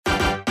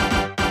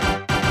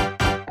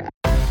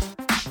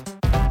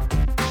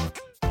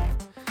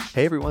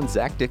Hey everyone,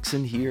 Zach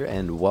Dixon here,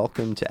 and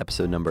welcome to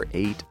episode number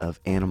 8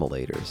 of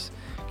Animalators,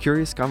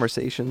 curious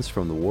conversations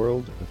from the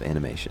world of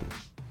animation.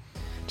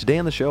 Today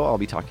on the show, I'll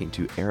be talking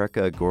to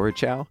Erica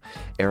Gorichow.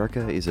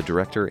 Erica is a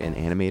director and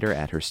animator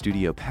at her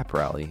studio Pep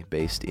Rally,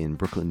 based in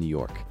Brooklyn, New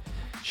York.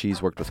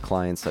 She's worked with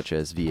clients such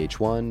as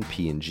VH1,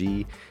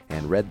 P&G,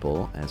 and Red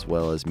Bull, as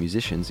well as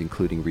musicians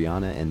including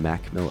Rihanna and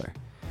Mac Miller.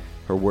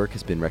 Her work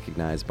has been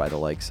recognized by the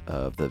likes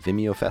of the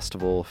Vimeo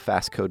Festival,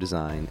 Fast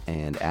Co-Design,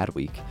 and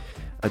Adweek.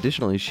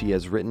 Additionally, she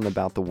has written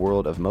about the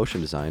world of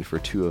motion design for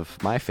two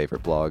of my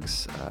favorite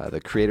blogs,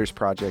 The Creators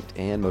Project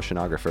and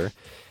Motionographer,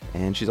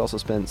 and she's also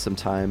spent some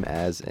time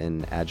as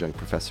an adjunct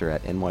professor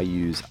at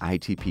NYU's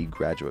ITP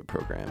graduate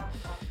program.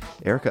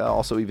 Erica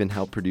also even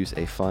helped produce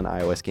a fun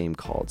iOS game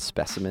called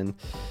Specimen.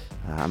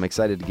 I'm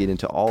excited to get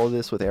into all of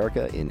this with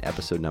Erica in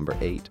episode number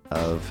 8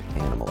 of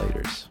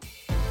Animalators.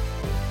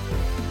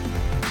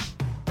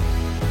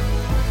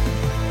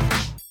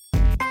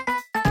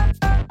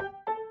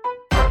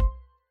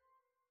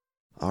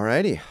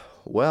 Alrighty.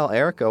 Well,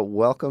 Erica,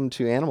 welcome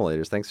to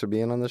Animalators. Thanks for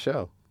being on the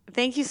show.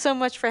 Thank you so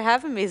much for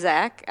having me,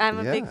 Zach. I'm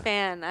a big Yeah.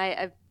 fan.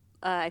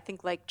 I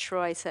think, like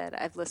Troy said,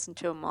 I've listened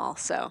to them all.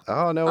 So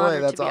Oh, no way.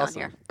 honored That's to be on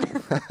awesome.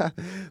 here.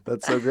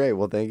 That's so great.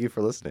 Well, thank you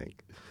for listening.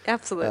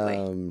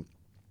 Absolutely.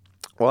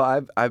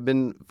 Well, I've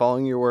been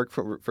following your work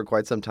for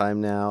quite some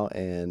time now,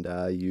 and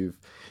you've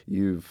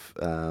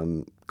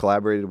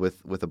collaborated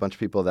with a bunch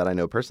of people that I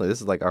know personally. This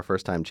is like our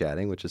first time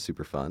chatting, which is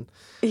super fun.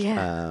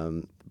 Yeah.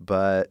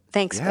 But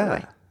Thanks, by the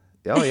way.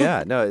 Oh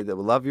yeah, no,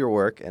 love your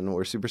work, and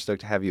we're super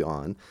stoked to have you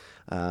on.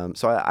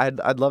 So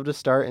I'd love to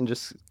start and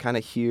just kind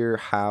of hear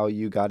how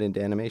you got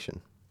into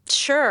animation.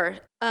 Sure.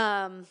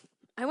 I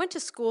went to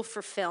school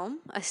for film.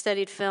 I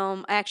studied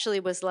film. I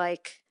actually was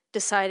like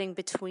deciding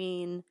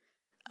between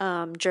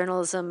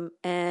journalism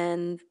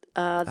and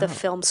the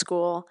film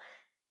school.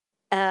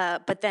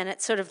 But then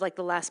at sort of like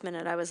the last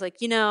minute, I was like,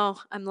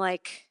 I'm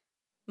like,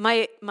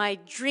 my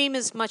dream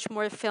is much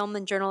more film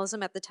than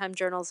journalism. At the time,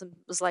 journalism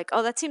was like,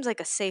 oh, that seems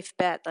like a safe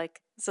bet. Like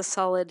it's a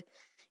solid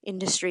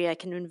industry. I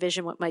can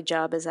envision what my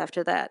job is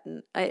after that.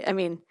 And I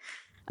mean,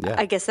 Yeah.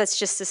 I guess that's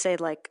just to say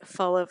like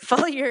follow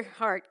your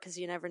heart because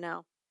you never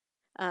know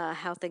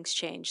how things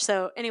change.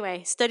 So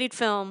anyway, studied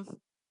film.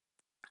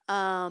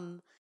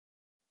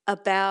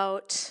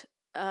 About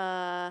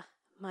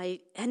my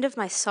end of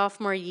my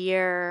sophomore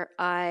year,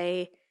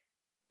 I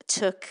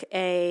took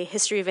a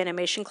history of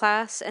animation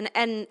class,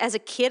 and as a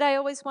kid I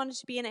always wanted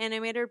to be an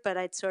animator, but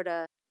I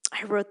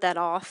wrote that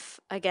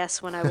off, I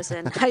guess, when I was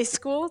in high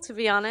school, to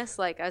be honest.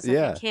 Like I was like,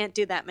 I can't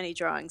do that many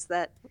drawings.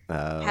 That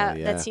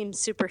seems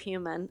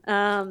superhuman.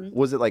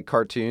 Was it like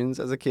cartoons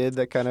as a kid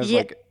that kind of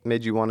like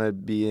made you want to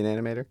be an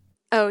animator?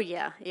 Oh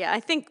yeah. I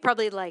think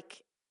probably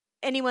like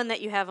anyone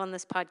that you have on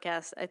this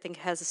podcast, I think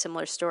has a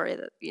similar story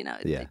that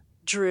they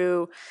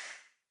drew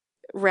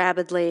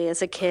rabidly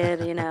as a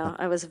kid.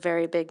 I was a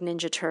very big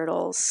Ninja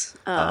Turtles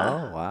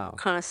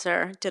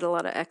connoisseur. Did a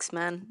lot of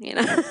X-Men.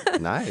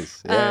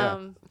 Nice.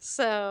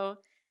 But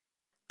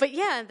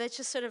yeah, that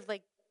just sort of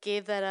like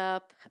gave that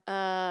up.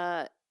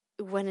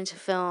 Went into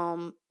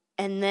film,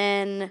 and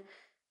then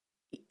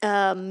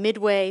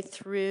midway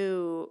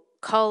through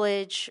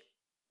college,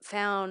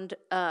 found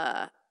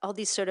all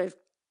these sort of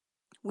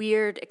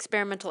weird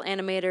experimental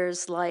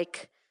animators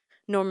like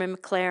Norman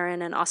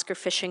McLaren and Oscar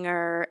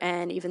Fischinger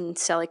and even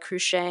Sally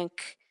Cruikshank.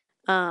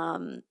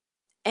 And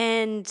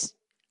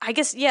I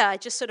guess, I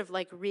just sort of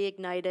like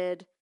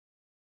reignited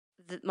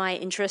my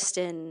interest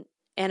in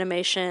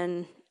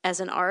animation as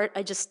an art.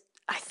 I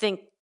think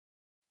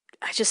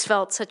I just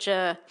felt such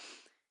a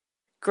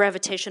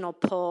gravitational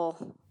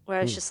pull where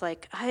I was just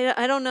like,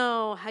 I don't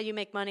know how you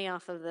make money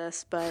off of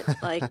this, but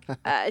like,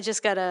 I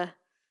just gotta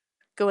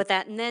go with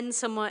that. And then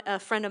a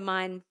friend of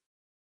mine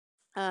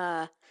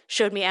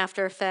showed me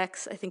After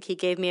Effects. I think he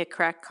gave me a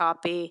cracked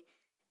copy.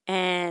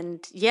 And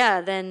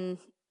then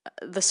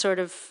the sort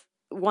of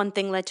one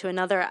thing led to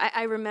another.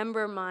 I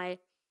remember I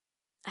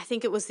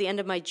think it was the end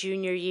of my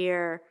junior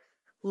year,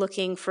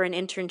 looking for an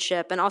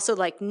internship and also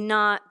like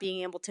not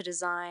being able to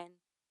design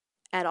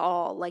at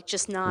all. Like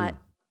just not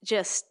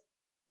just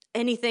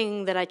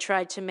anything that I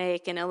tried to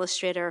make in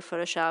Illustrator or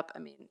Photoshop. I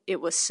mean,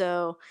 it was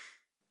so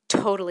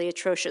totally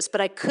atrocious,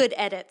 but I could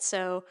edit.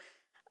 So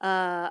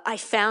I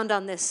found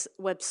on this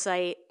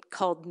website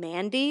called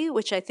Mandy,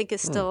 which I think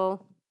is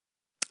still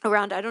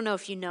around. I don't know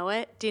if you know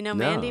it. Do you know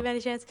Mandy by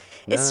any chance?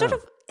 It's sort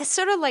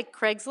of like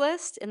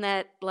Craigslist in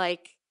that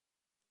like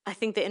I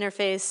think the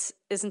interface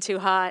isn't too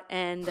hot,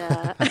 and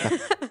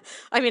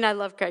I mean I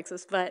love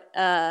Craigslist, but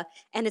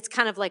and it's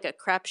kind of like a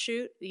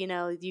crapshoot.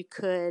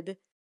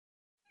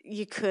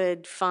 You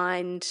could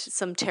find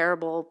some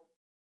terrible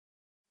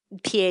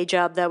PA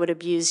job that would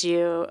abuse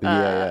you,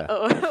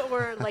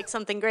 or like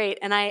something great.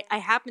 And I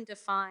happened to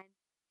find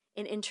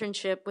an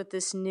internship with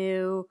this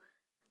new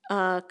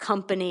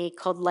company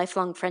called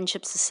Lifelong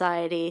Friendship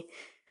Society.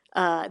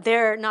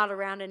 They're not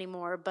around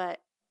anymore, but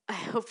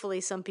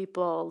hopefully some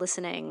people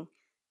listening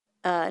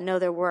know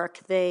their work.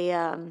 They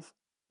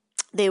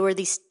were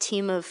this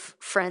team of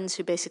friends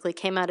who basically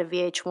came out of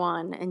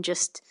VH1 and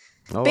just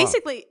Oh, wow.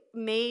 basically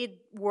made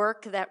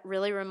work that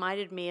really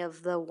reminded me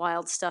of the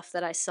wild stuff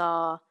that I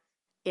saw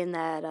in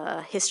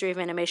that history of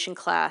animation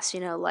class,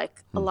 like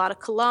a Hmm. lot of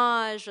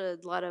collage, a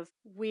lot of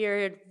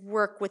weird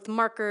work with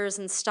markers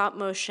and stop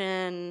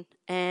motion.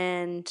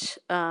 And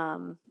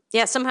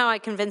yeah, somehow I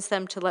convinced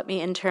them to let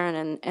me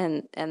intern,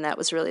 and that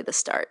was really the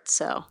start.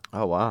 So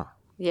Oh, wow.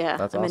 yeah,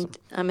 That's awesome.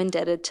 I'm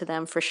indebted to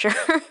them for sure.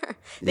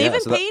 They Yeah.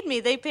 even So that, paid me.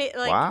 They paid,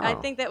 like, I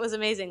wow. think that was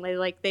amazing.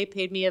 They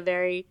paid me a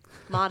very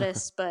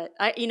modest, but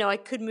I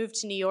could move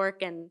to New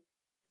York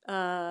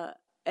uh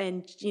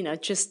and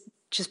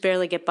just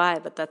barely get by,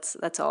 but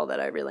that's all that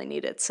I really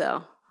needed.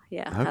 So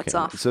yeah, hats Okay.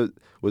 off. So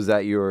is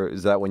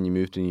that when you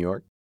moved to New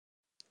York?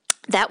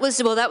 That was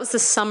the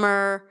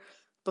summer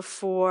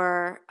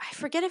before, I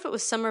forget if it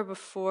was summer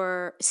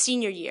before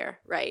senior year,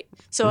 right?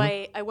 So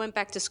Hmm. I went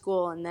back to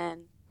school, and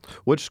then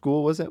Which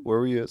school was it? Where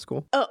were you at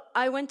school?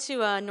 I went to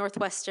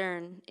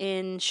Northwestern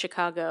in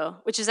Chicago,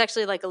 which is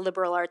actually like a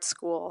liberal arts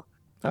school.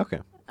 Okay.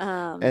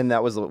 Um, And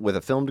that was with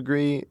a film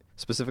degree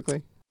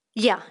specifically?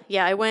 yeah,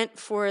 I went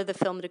for the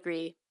film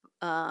degree.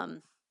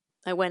 Um,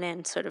 I went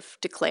in sort of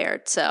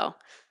declared. So,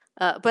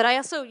 but I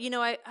also,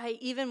 I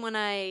even when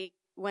I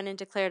went in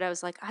declared, I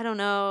was like, I don't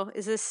know,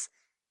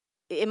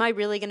 am I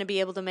really going to be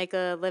able to make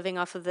a living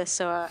off of this?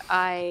 So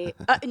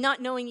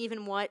not knowing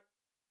even what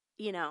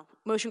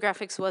motion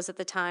graphics was at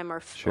the time,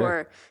 Sure.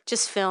 or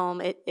just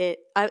film.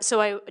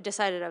 So I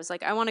decided, I was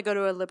like, I want to go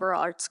to a liberal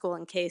arts school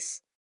in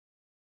case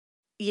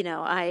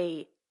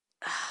I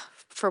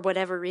for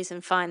whatever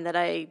reason find that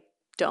I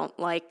don't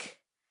like,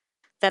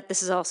 that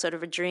this is all sort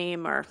of a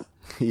dream, or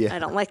Yeah. I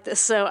don't like this,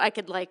 so I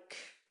could like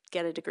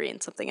get a degree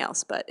in something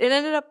else. But it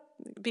ended up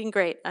being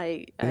great.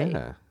 I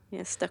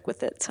Yeah. stuck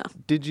with it. So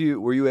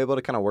Were you able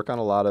to kind of work on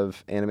a lot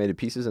of animated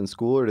pieces in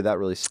school, or did that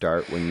really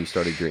start when you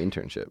started your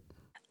internship?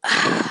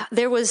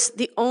 there was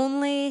the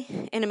only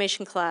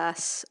animation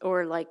class,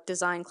 or like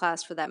design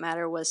class for that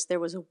matter, there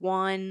was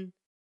one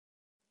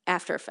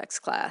After Effects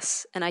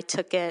class, and I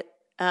took it.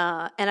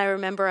 And I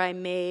remember I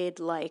made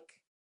like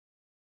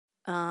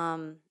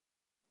um,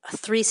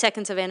 3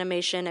 seconds of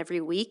animation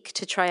every week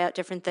to try out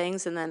different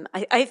things. And then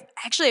I've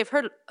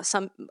heard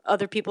some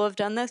other people have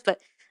done this, but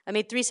I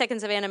made 3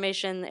 seconds of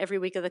animation every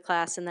week of the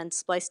class, and then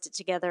spliced it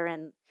together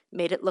and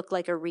made it look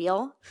like a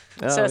reel.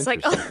 So Oh, it's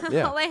like interesting.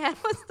 Yeah. all I had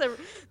was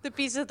the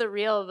piece of the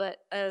reel, but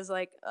I was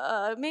like,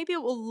 maybe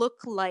it will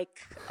look like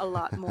a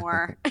lot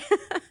more.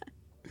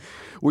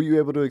 Were you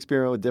able to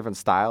experiment with different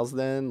styles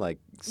then, like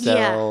Yeah.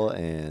 cell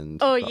and?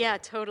 Oh yeah,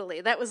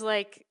 totally. That was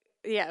like,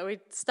 yeah,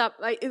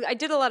 I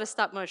did a lot of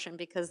stop motion,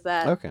 because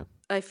Okay.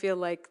 I feel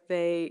like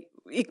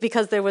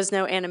because there was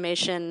no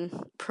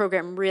animation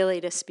program really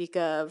to speak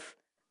of,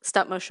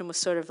 stop motion was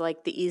sort of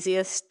like the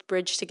easiest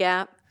bridge to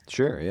gap.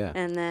 Sure. Yeah.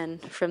 And then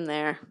from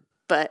there,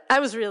 but I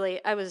was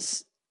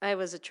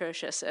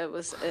atrocious. It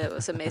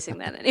was amazing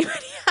that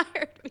anybody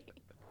hired me.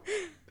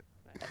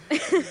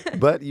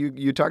 But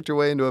you talked your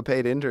way into a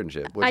paid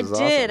internship, which is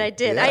awesome. I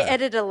did.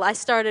 Yeah. I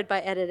started by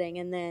editing,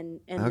 and then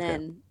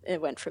Okay.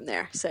 it went from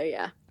there. So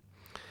yeah.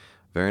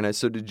 Very nice.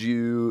 So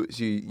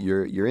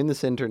you're in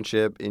this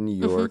internship in New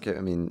York. I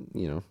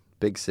mean,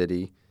 big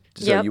city.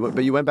 So Yep.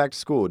 you went back to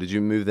school. Did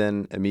you move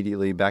then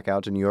immediately back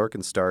out to New York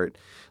and start,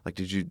 like,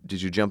 did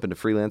you jump into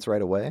freelance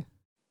right away?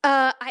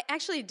 I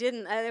actually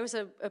didn't. There was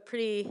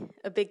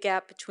a big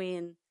gap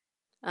between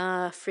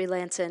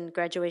freelance and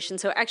graduation.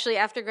 So actually,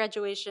 after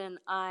graduation,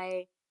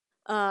 I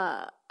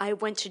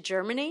went to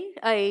Germany.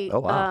 Oh,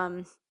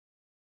 wow.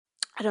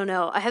 I don't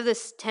know. I have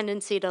this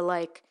tendency to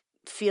like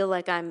feel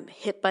like I'm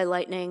hit by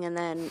lightning, and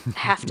then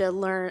have to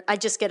learn. I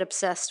just get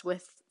obsessed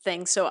with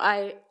things. So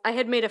I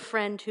had made a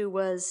friend who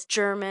was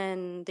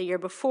German the year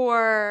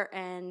before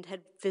and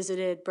had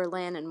visited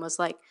Berlin, and was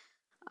like,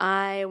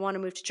 I want to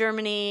move to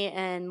Germany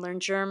and learn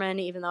German,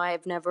 even though I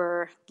have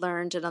never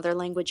learned another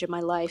language in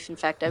my life. In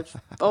fact, I've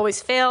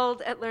always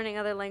failed at learning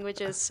other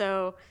languages.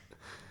 So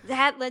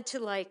that led to,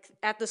 like,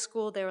 at the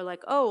school, they were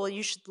like, oh, well,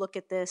 you should look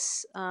at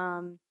this,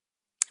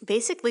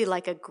 basically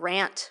like a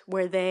grant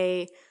where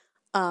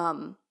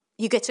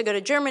you get to go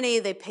to Germany,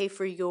 they pay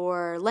for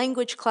your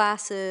language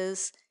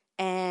classes.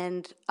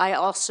 And I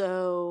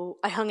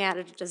hung out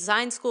at a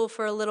design school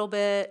for a little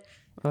bit.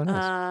 Oh,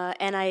 nice.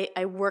 And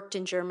I worked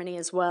in Germany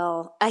as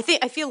well. I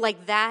feel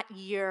like that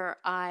year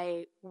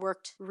I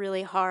worked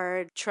really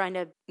hard trying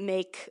to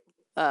make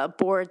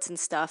boards and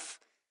stuff,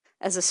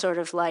 as a sort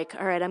of like,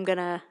 all right, I'm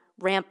gonna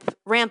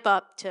ramp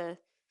up to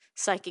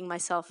psyching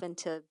myself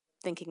into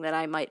thinking that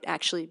I might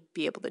actually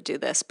be able to do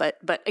this. But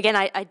again,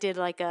 I did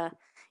like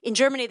in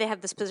Germany they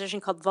have this position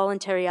called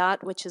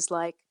Volontariat, which is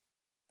like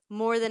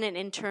more than an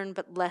intern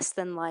but less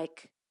than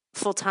like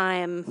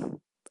full-time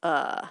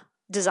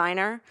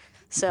designer.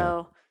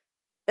 So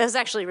it was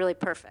actually really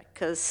perfect,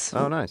 because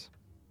Oh, nice.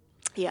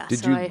 yeah. Did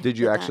so you I did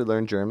you did actually that.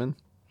 learn German?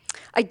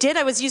 I did.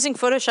 I was using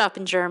Photoshop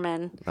in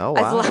German. Oh,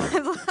 wow.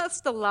 I've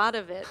lost a lot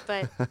of it,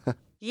 but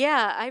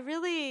yeah, I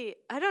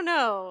don't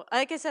know.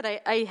 Like I said,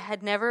 I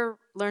had never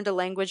learned a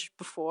language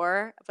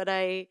before, but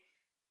I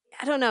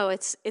don't know.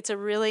 It's a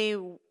really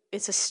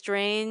it's a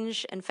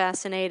strange and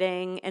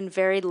fascinating and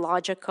very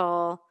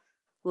logical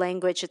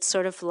language. It's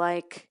sort of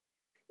like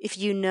if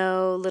you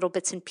know little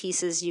bits and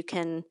pieces, you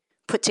can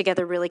put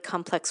together really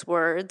complex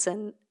words.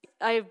 And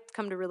I've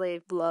come to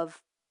really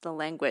love the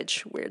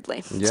language,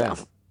 weirdly. Yeah.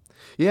 So.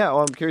 Yeah, well,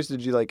 I'm curious,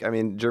 did you like, I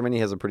mean, Germany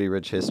has a pretty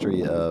rich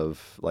history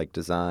of like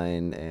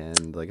design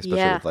and like especially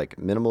Yeah. with like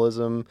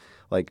minimalism.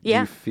 Like, do you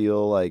Yeah.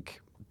 feel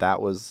like that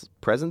was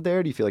present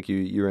there? Do you feel like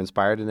you were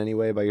inspired in any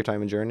way by your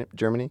time in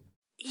Germany?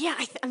 Yeah,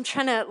 I'm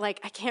trying to I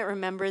can't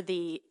remember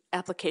the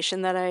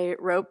application that I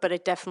wrote, but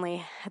it definitely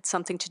had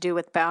something to do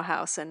with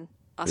Bauhaus and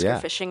Oscar Yeah.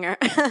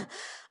 Fischinger.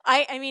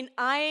 I mean,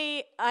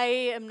 I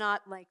am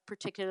not like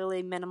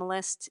particularly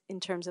minimalist in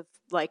terms of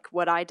like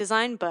what I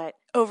design, but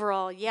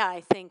overall, yeah,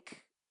 I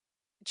think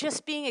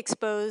just being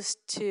exposed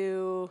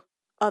to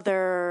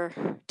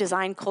other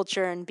design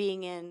culture and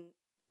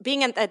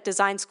being at that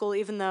design school,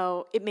 even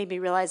though it made me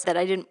realize that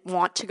I didn't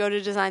want to go to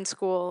design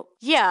school.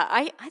 Yeah,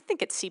 I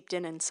think it seeped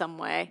in some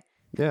way.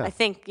 Yeah. I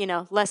think,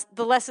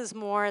 less is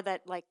more,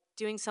 that like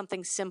doing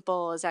something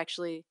simple is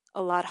actually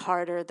a lot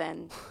harder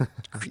than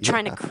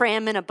trying to Yeah.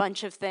 cram in a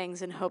bunch of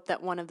things and hope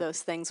that one of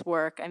those things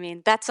work. I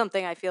mean, that's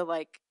something I feel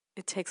like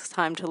it takes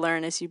time to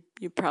learn, as you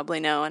probably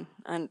know,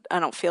 and I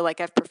don't feel like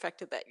I've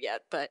perfected that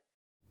yet, but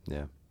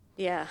Yeah.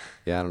 yeah.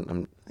 Yeah,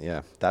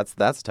 yeah, that's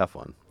a tough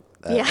one.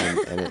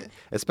 Yeah.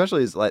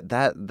 Especially is like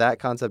that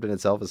concept in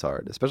itself is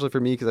hard, especially for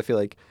me because I feel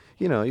like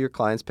your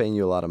client's paying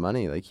you a lot of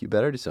money. Like you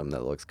better do something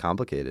that looks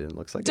complicated and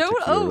looks like it took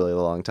you a really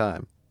long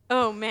time.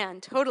 Oh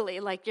man,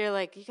 totally. Like you're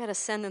like, you got to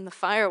send in the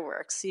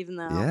fireworks, even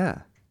though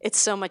Yeah, it's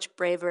so much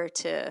braver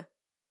to.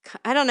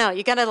 I don't know.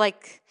 You got to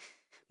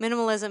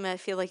minimalism. I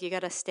feel like you got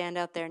to stand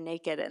out there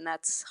naked, and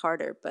that's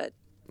harder. But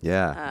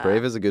yeah,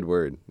 brave is a good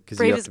word because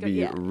you brave have is to good, be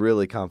yeah.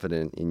 really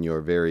confident in your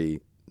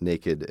very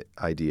naked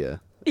idea.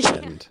 Yeah.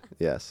 And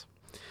yes.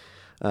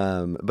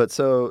 But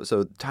so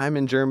time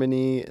in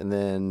Germany and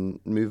then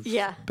move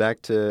Yeah.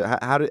 back to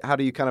how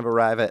do you kind of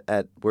arrive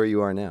at where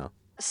you are now?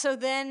 So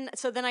then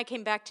I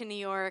came back to New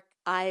York.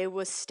 I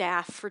was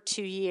staff for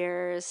 2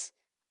 years.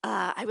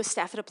 I was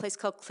staff at a place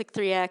called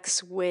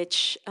Click3X,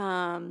 which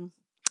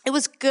it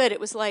was good. It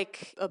was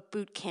like a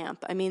boot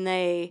camp. I mean,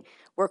 they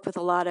work with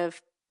a lot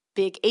of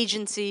big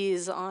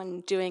agencies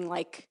on doing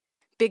like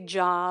big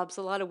jobs,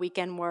 a lot of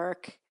weekend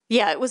work.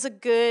 Yeah, it was a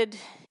good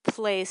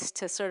place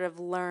to sort of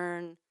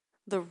learn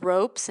the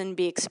ropes and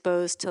be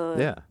exposed to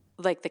Yeah.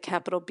 like the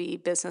capital B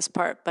business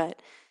part.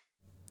 But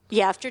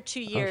yeah, after 2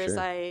 Oh, years,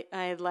 sure.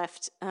 I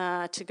left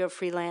to go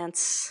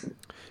freelance,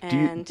 Do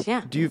you and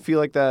yeah. do you feel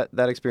like that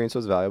experience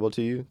was valuable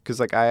to you? Because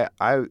like I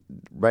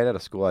right out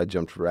of school I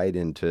jumped right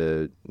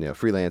into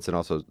freelance and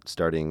also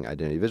starting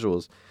Identity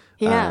Visuals.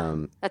 Yeah,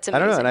 that's I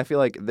don't know, and amazing. I feel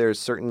like there's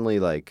certainly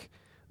like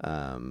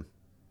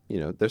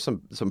there's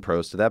some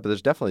pros to that, but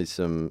there's definitely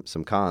some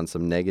cons,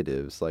 some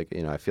negatives. Like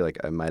I feel like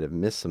I might have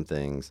missed some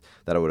things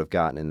that I would have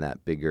gotten in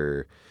that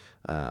bigger,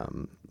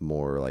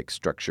 more like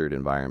structured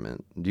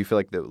environment. Do you feel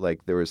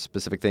like there were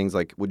specific things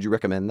like would you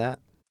recommend that?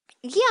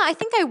 Yeah, I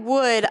think I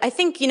would. I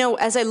think,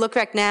 as I look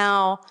back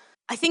now,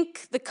 I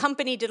think the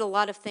company did a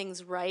lot of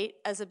things right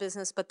as a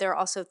business, but there are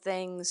also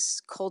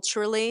things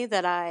culturally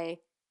that I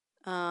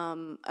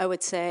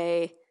would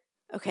say,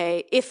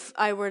 okay, if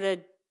I were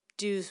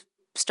to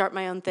start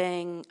my own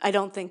thing, I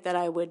don't think that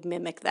I would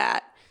mimic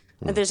that.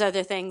 And there's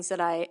other things that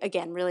I,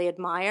 again, really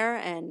admire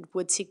and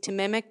would seek to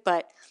mimic,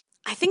 but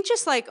I think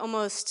just like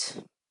almost,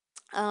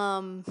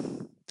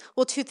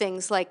 well, two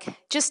things, like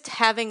just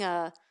having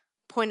a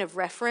point of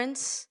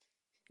reference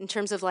in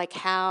terms of like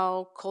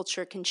how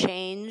culture can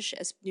change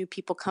as new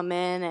people come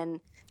in and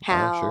Oh, sure.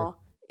 how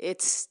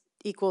it's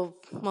equal,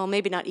 well,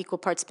 maybe not equal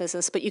parts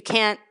business, but you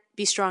can't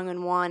be strong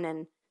in one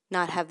and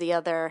not have the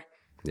other.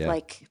 Yeah.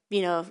 Like,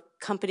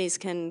 companies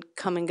can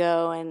come and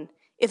go. And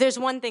if there's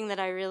one thing that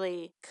I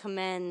really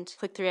commend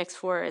Click3X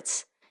for,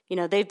 it's,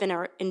 they've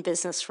been in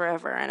business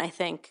forever. And I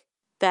think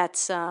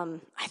that's, I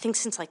think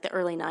since like the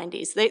early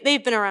 90s,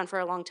 they've been around for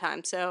a long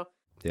time. So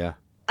Yeah.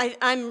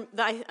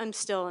 I'm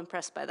still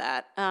impressed by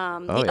that. Oh,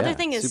 The other yeah.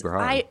 thing is Super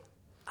hard.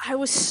 I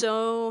was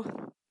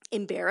so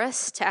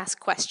embarrassed to ask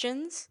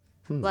questions.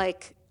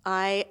 Like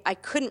I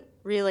couldn't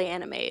really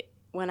animate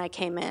when I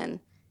came in.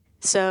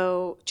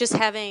 So just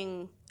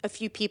having a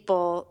few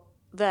people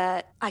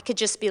that I could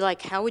just be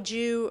like, how would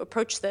you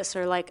approach this?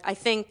 Or like, I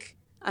think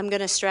I'm going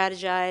to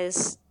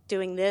strategize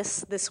doing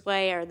this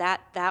way or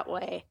that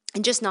way.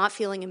 And just not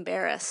feeling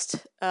embarrassed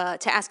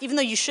to ask, even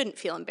though you shouldn't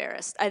feel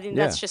embarrassed. I think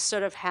that's Yeah. just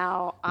sort of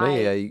how No,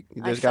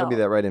 there's got to be felt.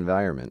 that right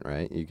environment,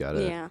 right? You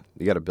Yeah.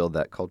 gotta build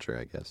that culture,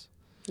 I guess.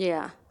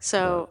 Yeah.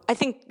 So I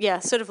think,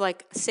 sort of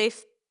like a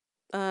safe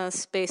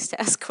space to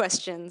ask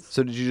questions.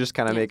 So did you just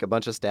kind of make a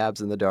bunch of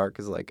stabs in the dark?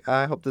 Is like,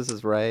 I hope this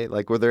is right.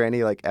 Like, were there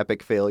any like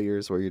epic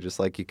failures where you're just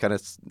like you kind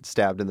of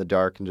stabbed in the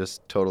dark and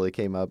just totally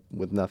came up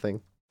with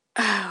nothing?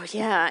 Oh,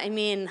 yeah. I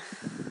mean,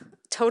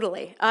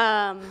 totally.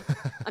 I'm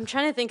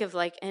trying to think of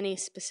like any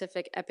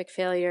specific epic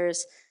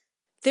failures.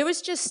 There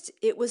was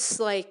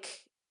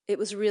it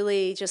was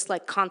really just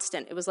like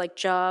constant. It was like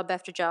job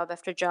after job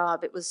after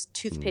job. It was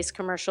toothpaste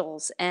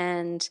commercials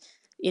and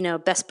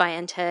Best Buy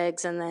end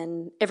tags, and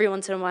then every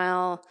once in a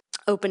while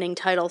opening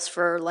titles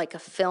for like a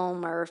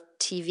film or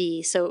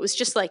TV. So it was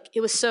just like,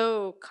 it was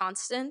so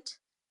constant.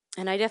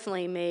 And I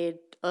definitely made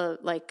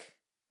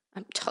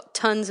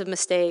tons of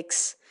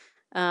mistakes.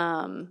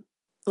 It's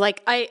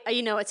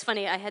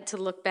funny, I had to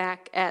look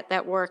back at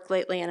that work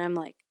lately and I'm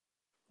like,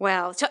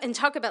 wow. And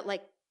talk about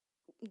like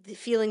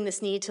feeling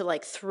this need to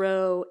like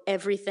throw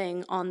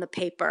everything on the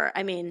paper.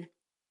 I mean,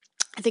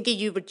 I think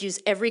you would use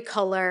every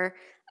color.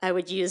 I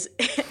would use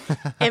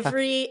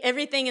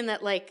everything in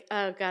that, like,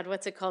 oh God,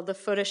 what's it called? The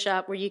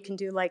Photoshop where you can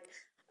do like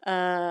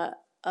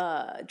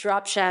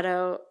drop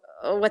shadow.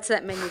 Oh, what's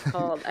that menu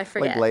called? I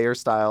forget. Like layer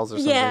styles or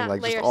something,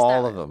 like just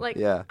all of them. Like,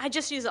 yeah. I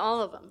just use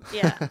all of them.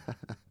 Yeah.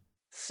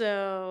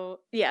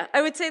 So yeah,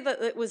 I would say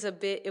that it was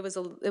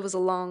a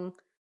long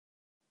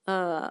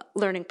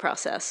learning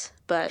process,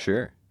 but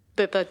sure.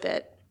 bit by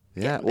bit.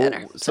 Yeah.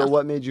 Better, so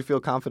what made you feel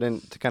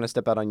confident to kind of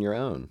step out on your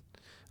own?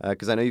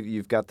 Because I know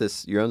you've got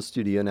your own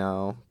studio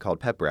now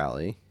called Pep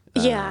Rally.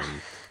 Yeah.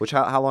 Which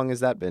how long has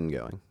that been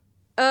going?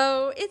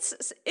 Oh,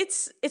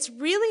 it's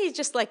really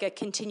just like a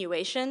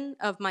continuation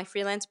of my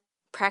freelance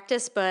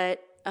practice, but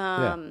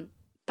I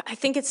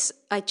think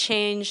I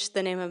changed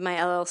the name of my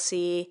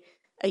LLC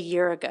a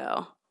year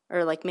ago,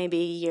 or like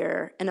maybe a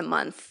year and a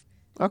month.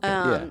 Okay.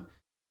 Yeah.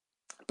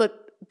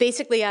 But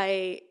basically,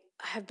 I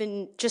have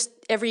been just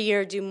every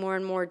year do more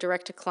and more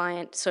direct to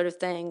client sort of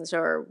things,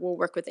 or we'll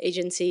work with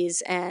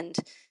agencies and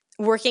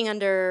working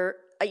under.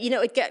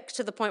 It gets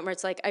to the point where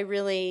it's like,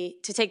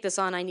 to take this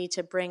on, I need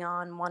to bring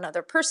on one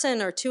other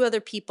person or two other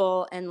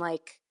people, and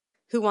like,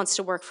 who wants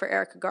to work for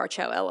Erica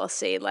Garchow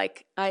LLC?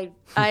 Like,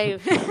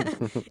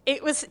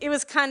 it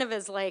was kind of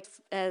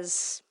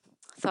as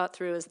thought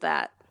through as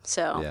that.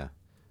 So yeah.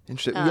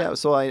 Interesting. Yeah,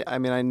 so I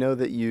mean, I know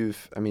that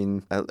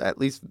at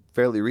least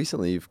fairly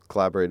recently, you've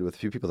collaborated with a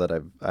few people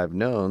that I've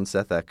known.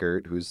 Seth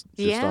Eckert, who's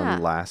just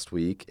on last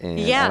week,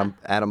 and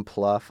Adam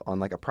Pluff on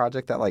like a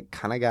project that like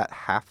kind of got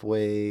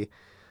halfway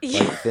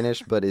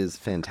finished, but is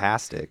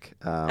fantastic.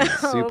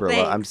 Super.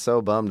 I'm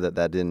so bummed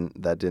that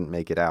didn't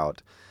make it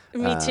out.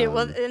 Me too.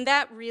 Well, and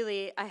that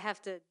really, I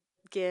have to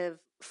give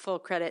full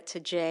credit to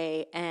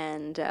Jay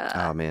and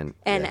Adam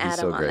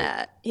so on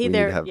that. We need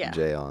to have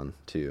Jay on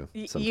too.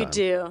 Sometime. You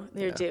do.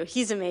 You do.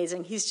 He's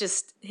amazing. He's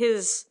just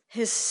his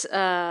sense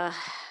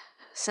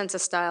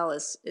of style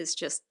is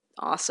just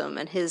awesome,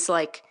 and his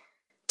like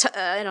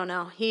I don't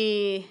know,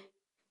 he's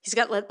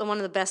got one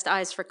of the best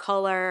eyes for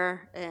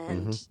color,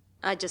 and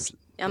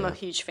I'm a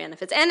huge fan of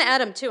his, and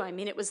Adam too. I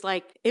mean, it was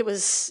great.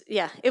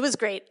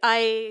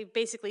 I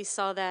basically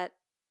saw that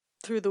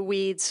through the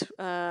weeds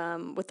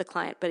with the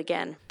client, but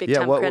again, big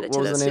time credit to those dudes.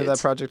 What was the name of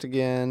that project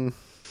again?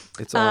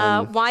 It's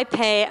on Why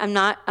Pay.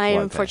 I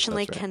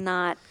unfortunately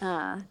cannot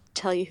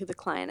tell you who the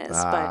client is.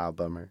 But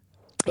bummer.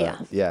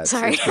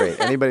 Sorry. It's great.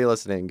 Anybody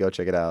listening, go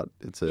check it out.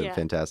 It's a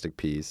fantastic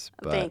piece.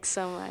 Thanks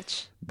so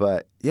much.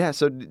 But yeah,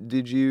 so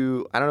did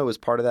you? I don't know. Was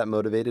part of that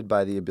motivated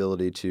by the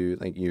ability to,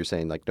 like you were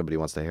saying, like nobody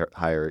wants to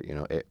hire,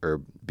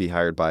 or be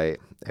hired by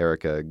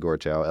Erica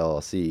Garchow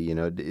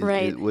LLC.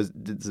 Right? Was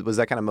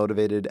that kind of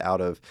motivated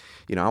out of,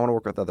 I want to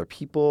work with other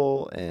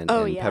people, and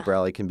Pep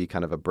Rally can be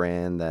kind of a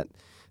brand that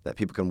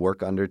people can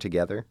work under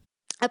together?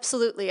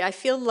 Absolutely. I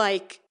feel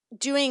like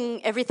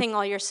doing everything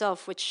all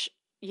yourself, which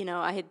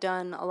I had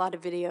done a lot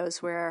of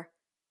videos where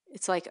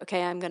it's like,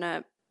 okay, I'm going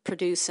to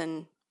produce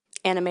and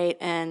animate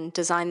and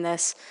design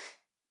this.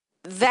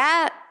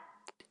 That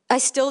I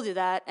still do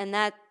that, and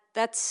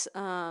that's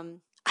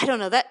I don't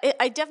know,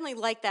 I definitely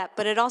like that,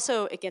 but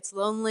it gets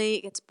lonely,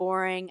 it gets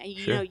boring.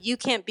 Sure. You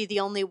can't be the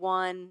only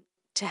one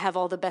to have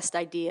all the best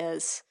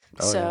ideas.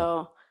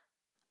 I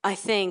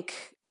think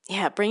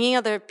bringing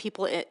other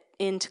people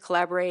in to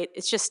collaborate,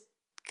 it's just,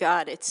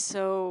 God, it's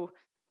so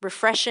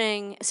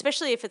refreshing,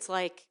 especially if it's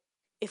like,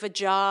 if a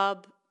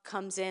job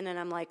comes in and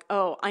I'm like,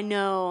 oh, I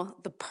know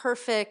the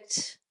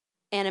perfect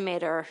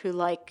animator who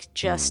like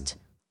just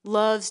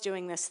loves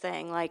doing this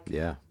thing. Like,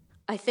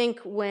 I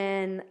think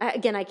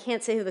I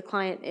can't say who the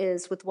client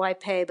is with Why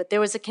Pay, but there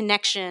was a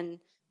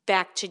connection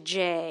back to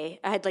Jay.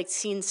 I had like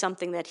seen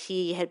something that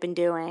he had been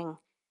doing,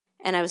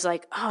 and I was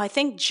like, oh, I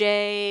think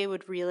Jay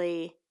would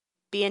really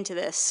be into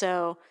this.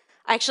 So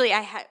actually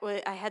I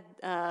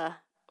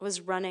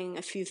was running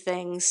a few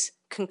things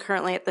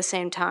concurrently at the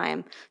same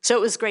time. So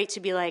it was great to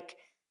be like,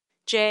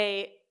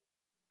 Jay,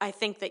 I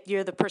think that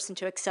you're the person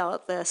to excel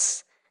at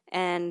this,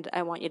 and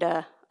I want you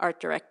to art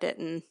direct it,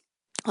 and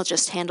I'll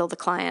just handle the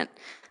client.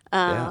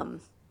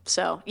 That's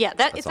awesome.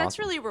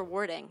 Really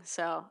rewarding.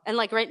 So, and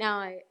like right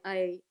now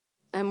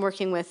I'm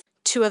working with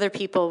two other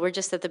people. We're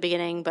just at the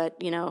beginning, but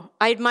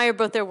I admire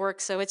both their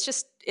work. So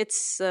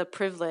it's a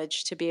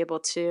privilege to be able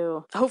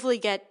to hopefully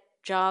get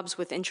jobs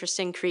with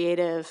interesting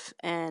creative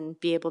and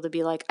be able to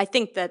be like, I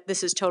think that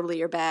this is totally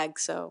your bag,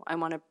 so I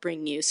want to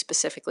bring you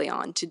specifically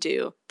on to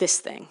do this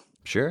thing.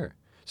 Sure.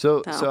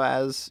 So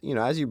as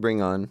you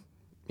bring on,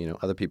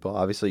 other people,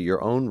 obviously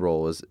your own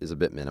role is a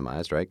bit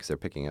minimized, right? Because they're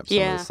picking up some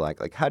of the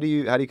slack. Like, how do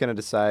you kind of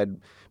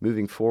decide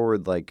moving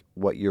forward, like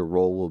what your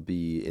role will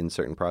be in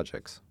certain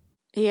projects?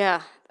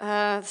 Yeah,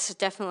 this is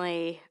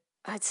definitely,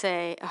 I'd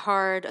say,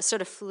 a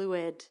sort of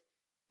fluid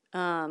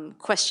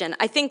question.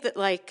 I think that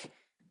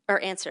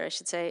or answer, I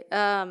should say.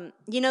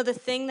 The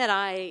thing that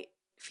I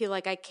feel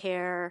like I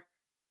care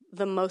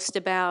the most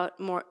about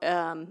more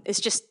is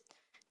just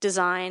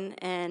design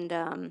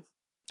and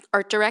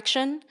art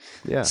direction.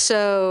 Yeah.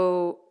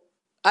 So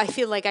I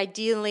feel like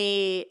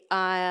ideally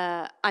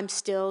I'm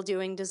still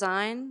doing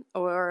design,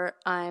 or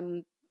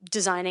I'm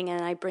designing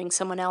and I bring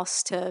someone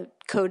else to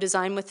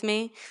co-design with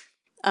me.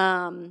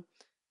 But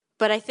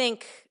I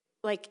think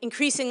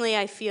increasingly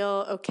I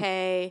feel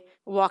okay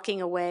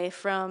walking away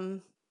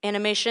from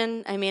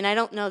animation. I mean, I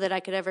don't know that I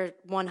could ever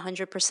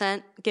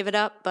 100% give it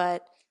up,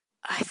 but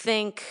I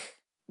think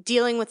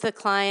dealing with the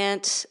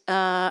client,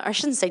 I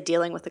shouldn't say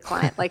dealing with the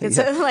client, like it's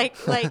Yeah. like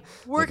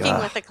working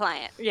with the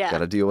client. Yeah.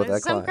 Gotta deal with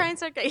that Some client.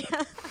 clients are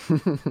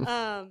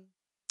okay.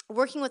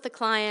 Working with the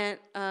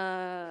client,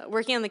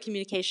 working on the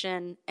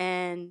communication,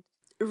 and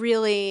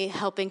really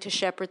helping to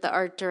shepherd the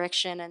art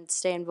direction and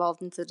stay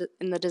involved in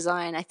the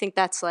design. I think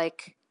that's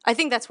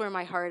where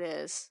my heart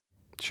is.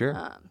 Sure.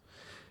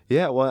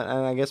 Yeah, well,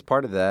 and I guess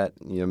part of that,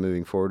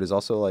 moving forward is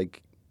also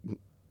like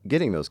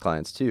getting those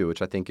clients too,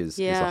 which I think is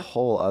a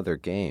whole other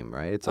game,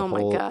 right? It's a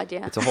my God,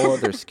 yeah. It's a whole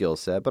other skill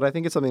set, but I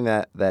think it's something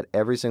that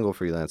every single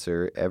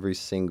freelancer, every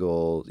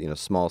single,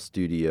 small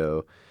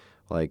studio,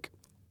 like,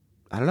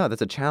 I don't know,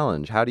 that's a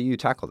challenge. How do you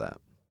tackle that?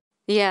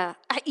 Yeah.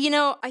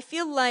 I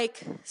feel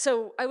like,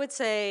 so I would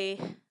say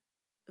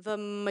the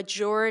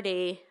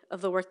majority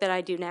of the work that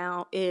I do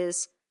now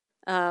is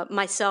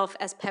myself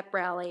as pep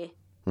rally,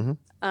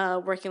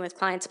 working with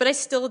clients, but I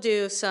still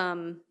do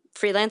some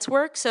freelance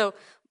work. So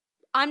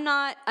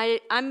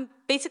I'm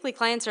basically,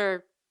 clients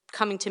are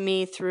coming to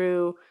me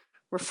through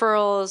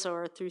referrals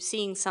or through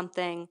seeing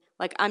something.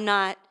 Like, I'm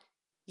not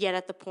yet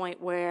at the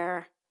point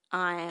where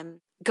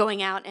I'm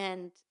going out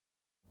and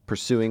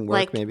Pursuing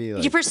work, maybe?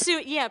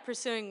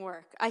 pursuing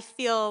work. I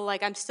feel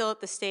like I'm still at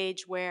the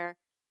stage where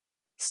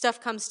stuff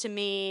comes to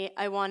me.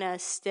 I want to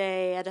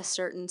stay at a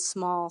certain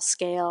small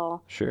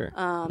scale. Sure.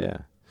 Yeah.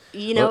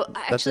 That's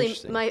Actually,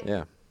 interesting.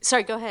 Yeah.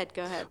 Sorry, go ahead.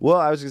 Well,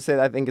 I was going to say,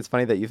 I think it's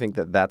funny that you think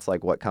that that's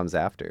like what comes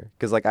after.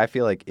 Because I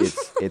feel like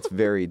it's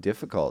very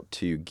difficult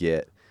to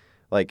get,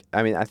 I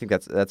mean, I think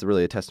that's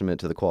really a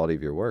testament to the quality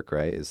of your work,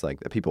 right? It's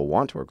like that people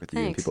want to work with you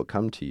and people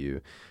come to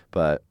you.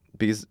 But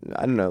because,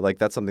 I don't know,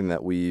 that's something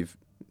that we've,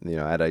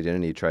 at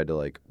Identity tried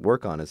to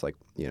work on is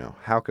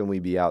how can we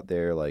be out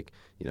there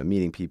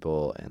meeting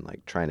people and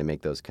trying to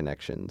make those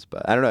connections.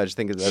 But I don't know, I just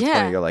think that's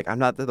funny. You're I'm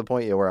not to the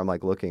point yet where I'm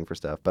looking for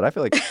stuff. But I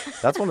feel like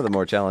that's one of the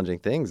more challenging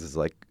things is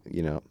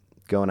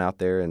going out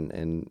there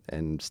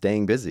and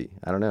staying busy.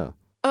 I don't know.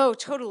 Oh,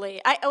 totally.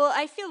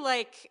 I feel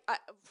like,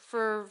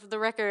 for the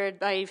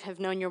record, I have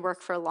known your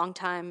work for a long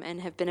time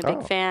and have been a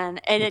big fan.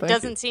 And it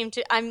doesn't seem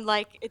to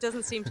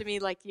me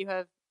like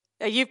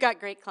you've got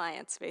great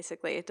clients.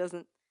 Basically, it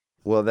doesn't.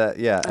 Well,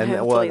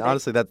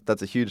 honestly,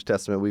 that's a huge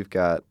testament. We've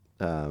got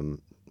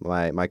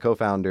my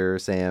co-founder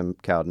Sam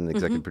Cowden,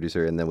 executive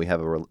producer, and then we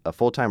have a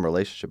full-time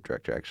relationship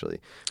director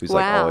actually, who's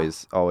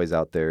always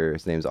out there.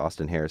 His name's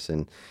Austin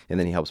Harrison, and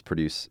then he helps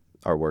produce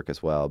our work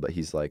as well. But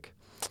he's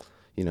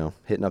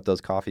hitting up those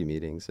coffee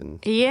meetings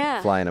and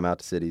flying them out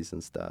to cities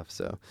and stuff.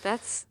 So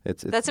it's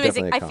amazing.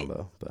 Definitely a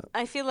combo. But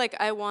I feel like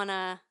I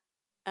wanna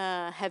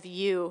have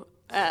you.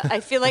 I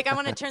feel like I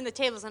want to turn the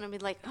tables and I'll be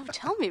like, oh,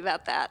 tell me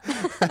about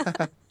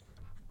that.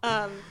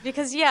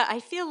 Because I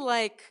feel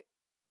like,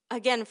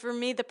 again, for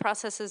me, the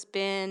process has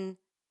been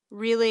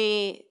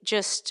really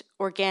just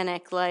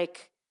organic.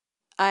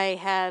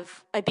 I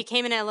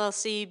became an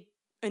LLC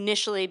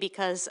initially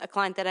because a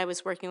client that I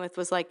was working with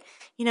was like,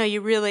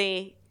 you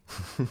really,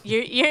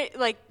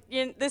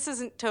 this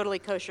isn't totally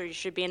kosher. You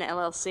should be an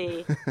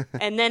LLC.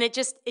 And then it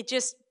just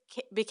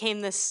became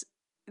this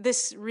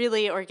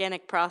really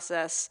organic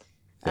process.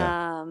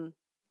 Yeah.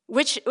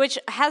 Which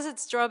has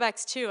its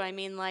drawbacks too. I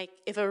mean,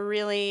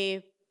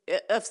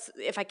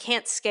 if I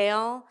can't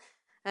scale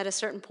at a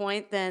certain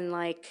point, then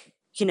I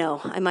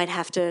might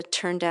have to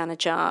turn down a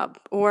job,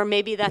 or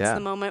maybe that's the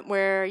moment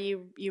where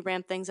you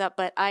ramp things up.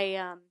 But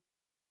I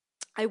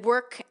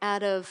work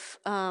out of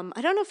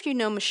I don't know if you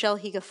know Michelle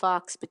Higa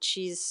Fox, but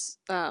she's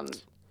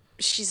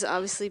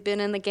obviously been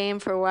in the game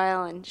for a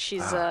while, and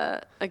she's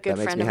a good friend of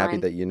mine. That makes me happy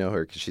that you know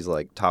her, because she's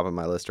top of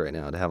my list right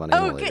now to have on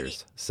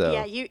Animalators. So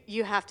yeah,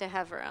 you have to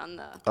have her on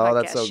the podcast. Oh,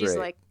 that's so she's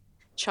great.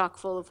 Chock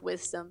full of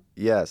wisdom.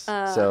 Yes.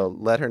 So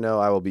let her know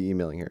I will be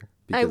emailing her,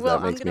 because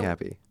that makes me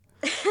happy.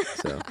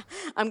 So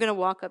I'm gonna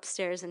walk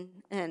upstairs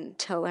and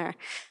tell her.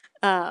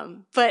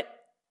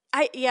 But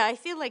I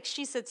feel like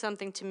she said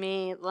something to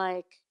me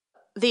like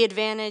the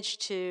advantage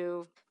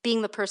to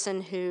being the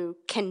person who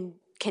can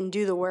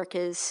do the work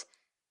is,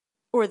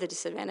 or the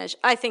disadvantage.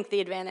 I think the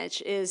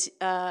advantage is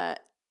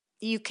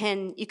you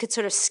could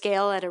sort of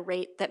scale at a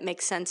rate that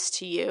makes sense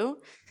to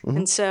you,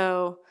 and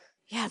so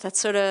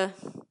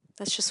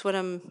that's just what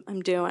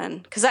I'm doing,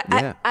 because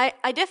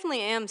I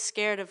definitely am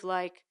scared of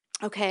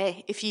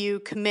okay, if you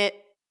commit,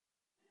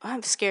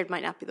 I'm scared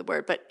might not be the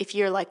word, but if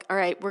you're all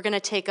right, we're gonna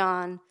take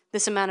on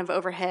this amount of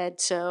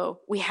overhead, so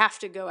we have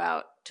to go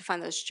out to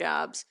find those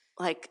jobs.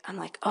 Like, I'm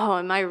like,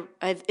 oh,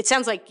 it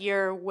sounds like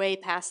you're way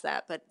past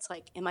that, but it's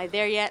like, am I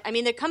there yet? I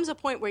mean, there comes a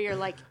point where you're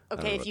like,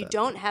 okay, if you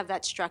don't have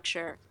that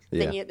structure,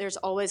 then there's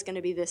always going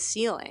to be this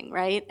ceiling,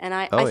 right? And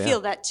I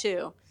feel that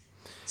too.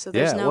 So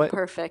there's no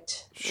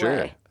perfect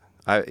way.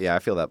 I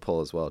feel that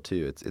pull as well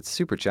too. It's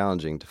super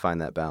challenging to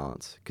find that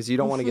balance because you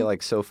don't want to get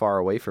like so far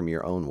away from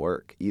your own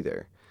work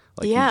either.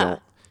 Like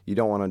you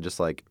don't want to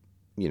just like,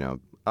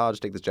 I'll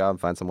just take this job and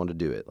find someone to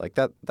do it. Like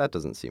that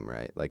doesn't seem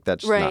right. Like that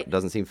just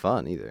doesn't seem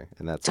fun either.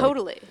 And that's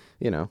totally.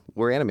 Like,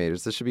 we're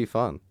animators. This should be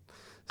fun.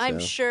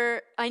 So.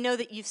 I know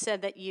that you've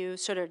said that you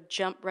sort of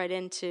jump right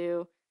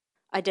into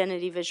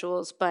identity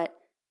visuals, but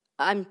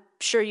I'm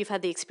sure you've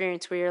had the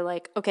experience where you're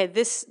like, okay,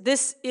 this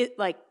is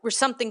like where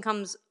something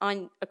comes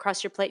on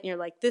across your plate and you're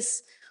like,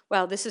 this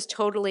is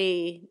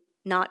totally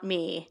not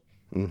me.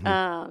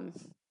 Mm-hmm.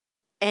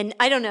 And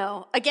I don't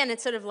know. Again,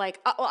 it's sort of like,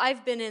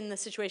 I've been in the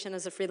situation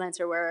as a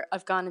freelancer where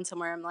I've gone in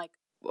somewhere, I'm like,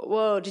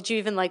 whoa, did you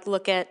even like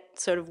look at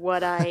sort of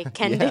what I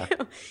can do?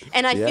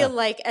 And I feel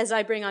like as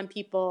I bring on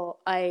people,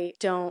 I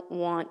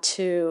wouldn't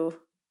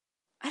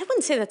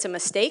say that's a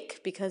mistake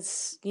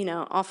because,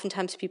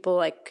 oftentimes people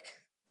like,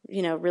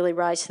 really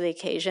rise to the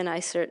occasion.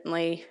 I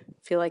certainly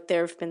feel like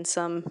there have been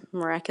some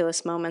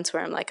miraculous moments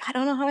where I'm like, I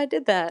don't know how I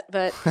did that,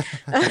 but,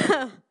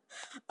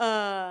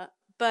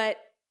 but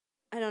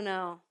I don't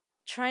know.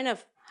 Trying to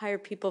hire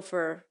people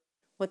for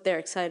what they're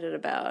excited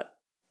about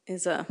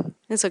is a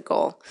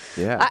goal.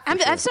 Yeah, I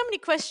have so many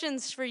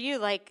questions for you.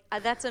 Like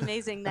that's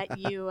amazing that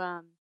you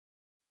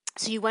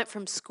so you went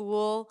from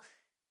school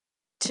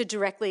to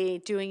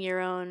directly doing your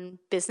own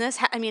business.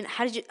 How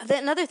did you?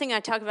 Another thing I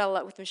talk about a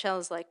lot with Michelle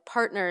is like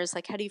partners.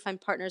 Like how do you find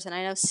partners? And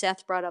I know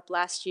Seth brought up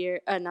last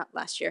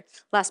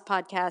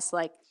podcast,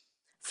 like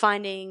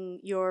finding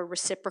your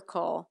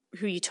reciprocal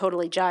who you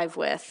totally jive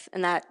with,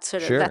 and that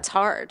sort of that's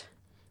hard.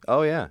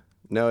 Oh yeah.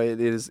 No,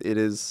 it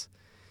is.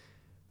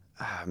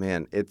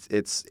 Man,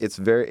 it's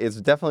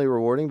definitely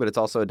rewarding, but it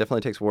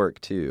definitely takes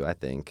work too, I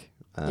think.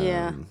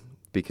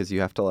 Because you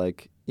have to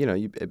like,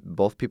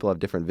 both people have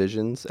different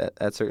visions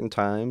at certain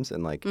times,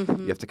 and like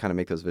you have to kind of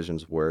make those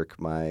visions work.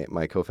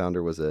 My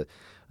co-founder is a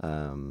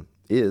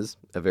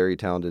very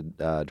talented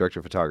director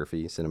of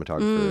photography,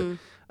 cinematographer,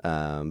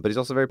 but he's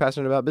also very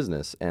passionate about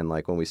business. And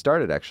like when we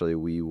started, actually,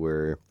 we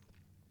were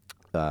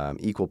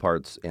equal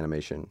parts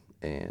animation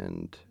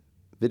and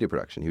video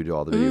production. He would do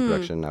all the video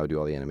production, I would do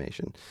all the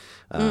animation.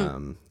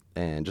 And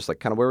just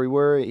like kind of where we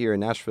were here in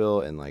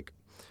Nashville and like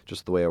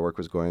just the way our work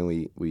was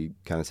going, we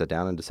kind of sat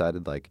down and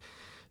decided like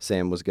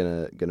Sam was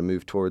gonna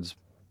move towards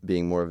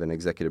being more of an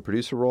executive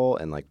producer role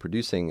and like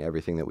producing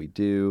everything that we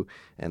do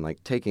and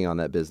like taking on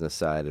that business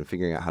side and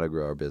figuring out how to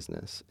grow our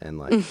business. And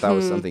like that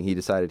was something he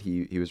decided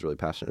he was really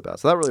passionate about.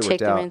 So that really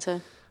worked out.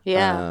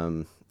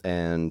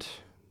 And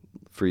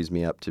frees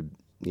me up to,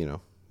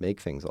 make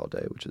things all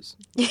day, which is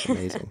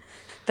amazing.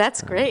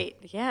 That's great.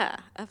 Yeah,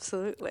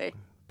 absolutely.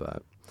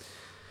 But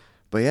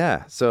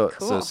yeah, so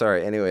cool. So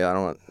sorry. Anyway, I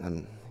don't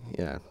want.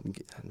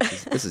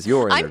 This is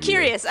your interview. I'm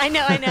curious. I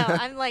know.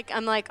 I'm like,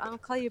 I'll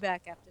call you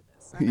back after this.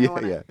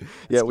 Yeah.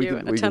 We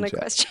can ton of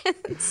chat.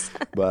 Questions.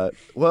 But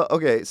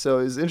okay. So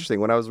it's interesting.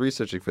 When I was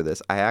researching for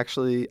this, I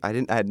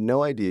had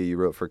no idea you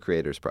wrote for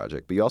Creators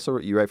Project, but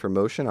you write for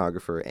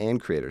Motionographer and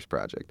Creators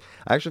Project.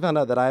 I actually found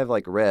out that I've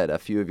like read a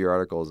few of your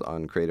articles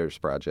on Creators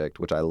Project,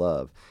 which I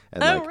love,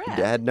 and I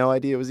had no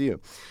idea it was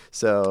you.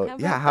 So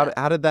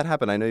how did that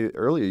happen? I know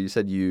earlier you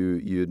said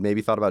you had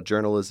maybe thought about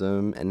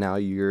journalism, and now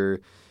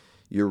you're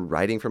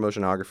writing for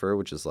Motionographer,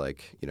 which is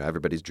like,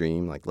 everybody's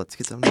dream. Like, let's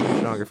get some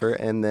Motionographer,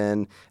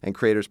 and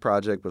Creators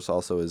Project, which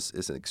also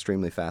is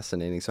extremely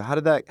fascinating. So how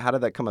did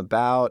that come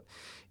about?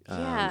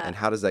 And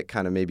how does that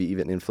kind of maybe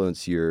even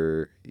influence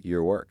your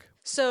work?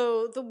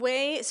 So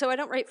I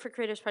don't write for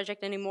Creators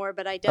Project anymore,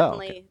 but I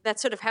definitely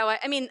that's sort of how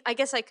I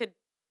guess I could,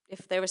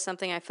 if there was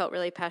something I felt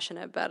really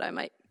passionate about, I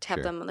might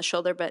tap them on the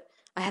shoulder. But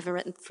I haven't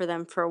written for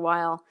them for a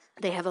while.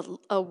 They have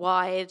a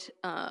wide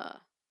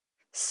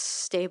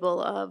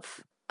stable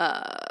of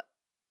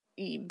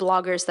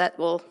bloggers that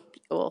will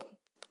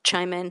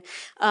chime in.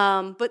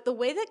 But the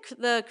way that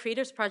the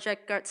Creators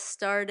Project got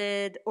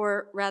started,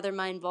 or rather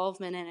my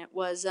involvement in it,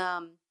 was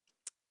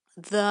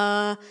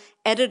the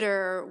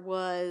editor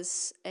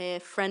was a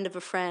friend of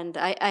a friend.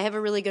 I have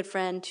a really good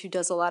friend who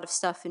does a lot of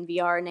stuff in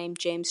VR named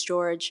James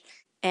George.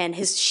 And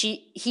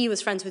he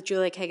was friends with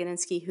Julia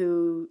Kaganinsky,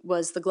 who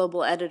was the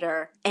global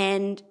editor.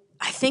 And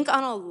I think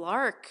on a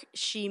lark,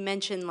 she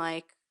mentioned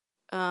like,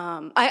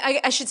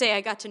 I should say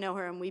I got to know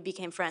her and we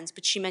became friends,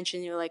 but she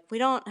mentioned, we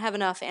don't have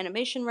enough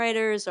animation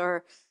writers,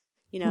 or,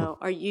 I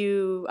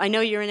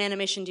know you're in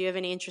animation. Do you have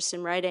any interest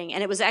in writing?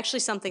 And it was actually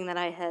something that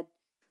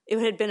it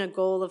had been a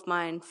goal of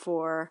mine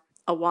for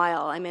a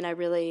while. I mean, I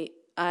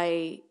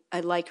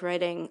like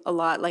writing a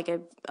lot.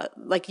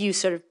 Like you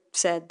sort of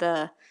said,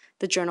 the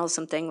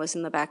journalism thing was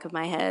in the back of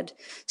my head.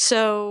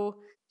 So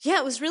yeah,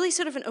 it was really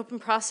sort of an open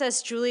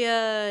process.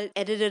 Julia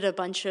edited a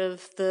bunch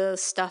of the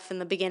stuff in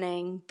the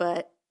beginning,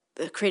 but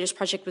the Creators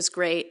Project was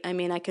great. I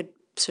mean, I could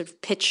sort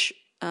of pitch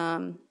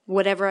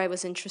whatever I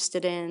was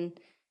interested in.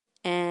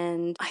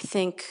 And I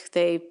think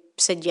they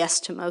said yes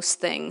to most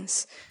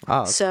things. Oh,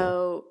 that's cool.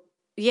 So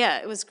yeah,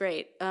 it was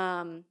great.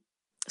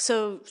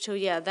 So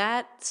yeah,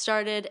 that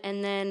started,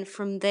 and then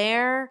from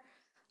there,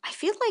 I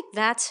feel like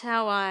that's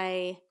how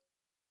I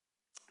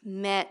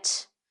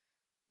met.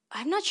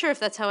 I'm not sure if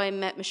that's how I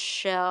met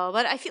Michelle,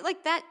 but I feel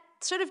like that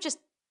sort of just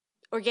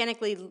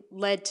organically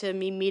led to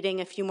me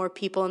meeting a few more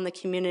people in the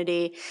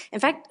community. In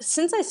fact,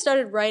 since I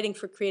started writing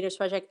for Creators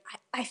Project,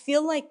 I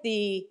feel like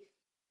the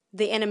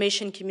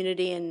animation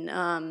community in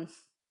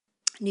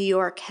New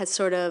York has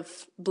sort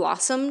of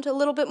blossomed a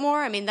little bit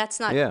more. I mean, that's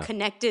not Yeah.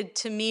 connected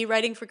to me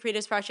writing for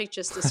Creators Project,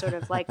 just as sort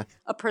of like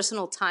a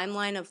personal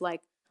timeline of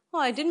like,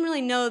 well, I didn't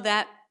really know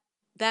that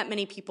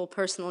many people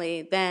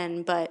personally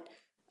then, but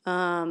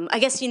I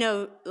guess,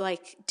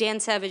 like Dan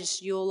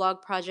Savage's Yule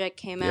Log Project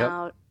came Yep.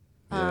 out.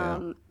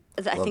 Yeah.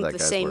 I Love think that the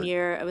guy's same work.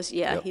 year.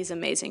 Yep. He's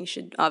amazing. You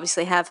should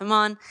obviously have him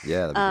on.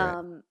 Yeah,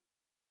 that'd be great.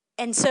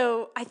 And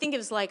so I think it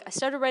was like I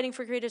started writing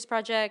for Creators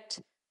Project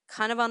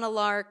kind of on a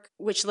lark,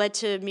 which led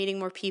to meeting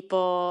more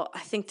people. I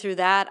think through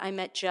that I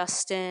met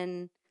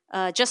Justin.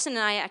 Justin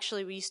and I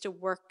actually, we used to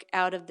work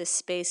out of this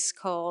space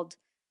called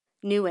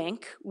New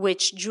Ink,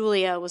 which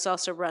Julia was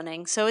also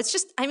running. So it's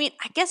just, I mean,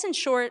 I guess in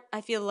short,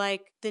 I feel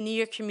like the New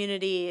York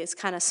community is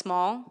kind of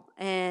small,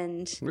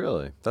 and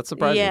Really? That's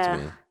surprising to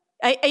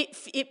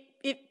me.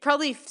 it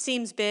probably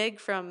seems big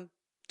from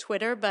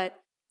Twitter, but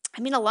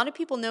I mean, a lot of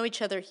people know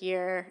each other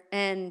here,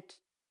 and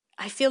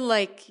I feel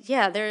like,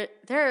 yeah, there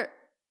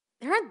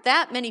aren't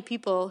that many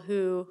people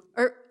who,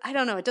 or I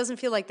don't know, it doesn't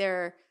feel like there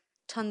are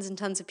tons and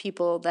tons of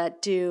people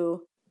that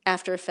do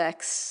After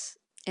Effects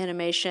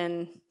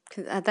animation.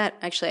 That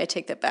actually, I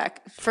take that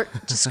back.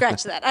 To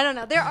scratch that. I don't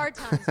know. There are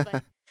tons,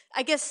 but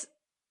I guess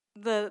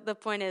the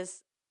point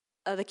is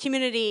the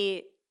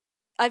community.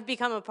 I've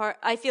become a part.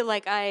 I feel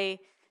like I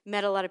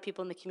met a lot of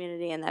people in the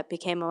community, and that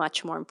became a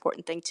much more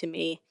important thing to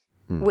me,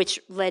 which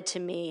led to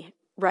me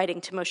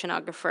writing to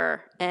Motionographer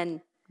and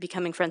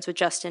becoming friends with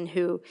Justin,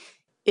 who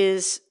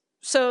is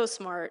so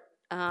smart.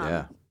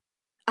 Yeah.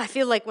 I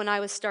feel like when I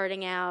was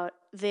starting out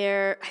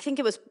there, I think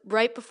it was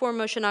right before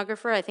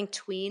Motionographer. I think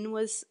tween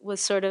was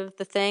sort of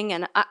the thing,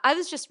 and I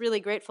was just really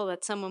grateful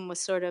that someone was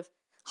sort of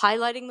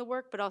highlighting the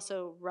work, but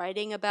also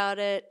writing about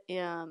it,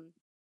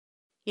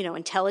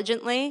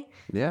 intelligently.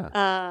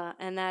 Yeah.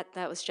 And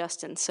that was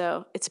Justin.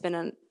 So it's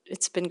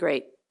been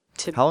great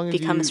to How long have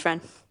become you- his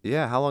friend.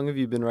 Yeah. How long have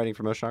you been writing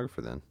for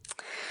Motionographer then?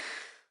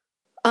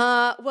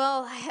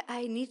 Well,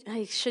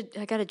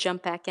 I gotta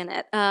jump back in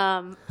it.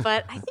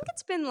 But I think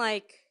it's been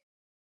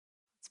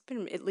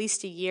at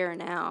least a year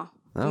now,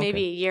 Oh, maybe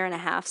okay. a year and a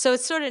half. So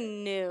it's sort of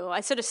new. I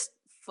sort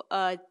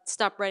of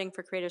stopped writing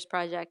for Creators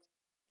Project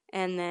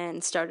and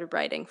then started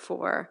writing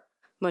for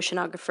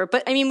Motionographer.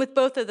 But I mean, with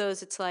both of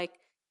those, it's like,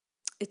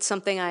 it's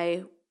something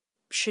I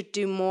should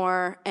do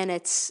more. And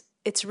it's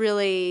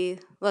really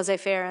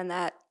laissez-faire in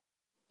that,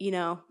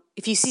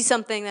 if you see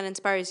something that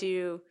inspires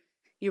you,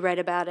 you write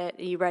about it.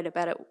 You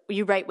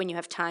write when you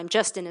have time.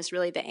 Justin is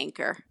really the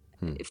anchor,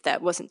 if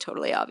that wasn't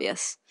totally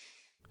obvious.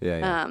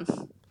 Yeah.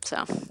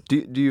 So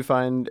Do you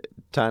find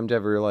time to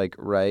ever like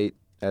write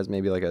as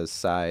maybe like a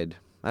side,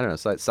 I don't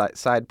know,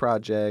 side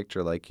project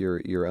or like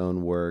your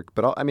own work?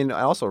 But I mean,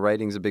 also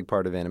writing's a big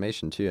part of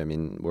animation too. I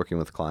mean, working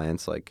with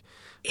clients, like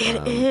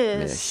it I mean,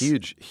 a is.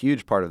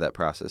 huge part of that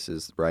process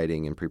is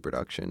writing and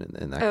pre-production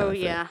and that kind of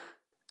thing.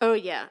 Oh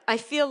yeah. I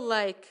feel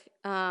like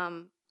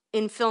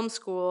in film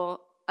school,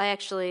 I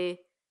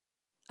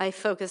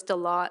focused a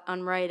lot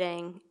on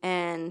writing,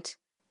 and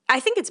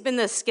I think it's been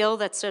the skill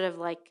that sort of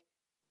like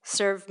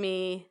served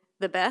me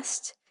the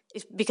best,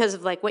 because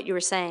of like what you were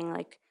saying,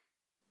 like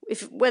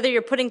whether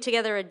you're putting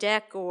together a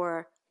deck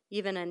or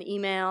even an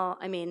email,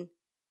 I mean,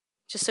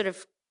 just sort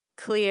of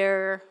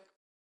clear,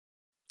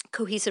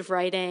 cohesive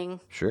writing.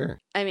 Sure.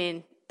 I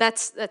mean,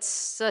 that's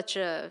such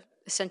a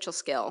essential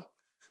skill.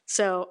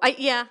 So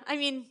I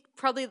mean,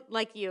 probably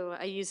like you,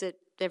 I use it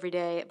every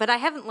day, but I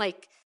haven't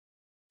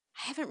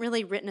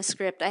really written a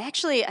script. I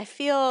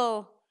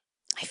feel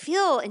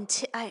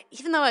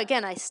even though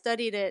again I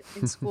studied it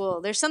in school,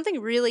 there's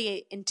something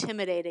really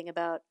intimidating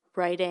about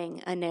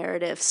writing a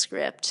narrative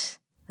script.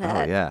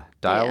 Oh yeah,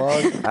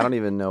 dialogue. Yeah. I don't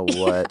even know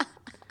what.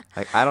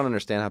 I don't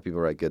understand how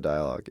people write good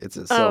dialogue. It's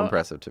so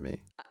impressive to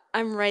me.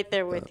 I'm right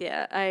there with you.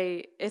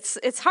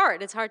 It's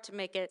hard. It's hard to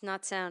make it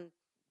not sound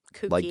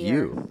kooky. Like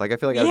you. Like I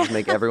feel like I would just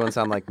make everyone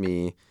sound like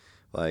me.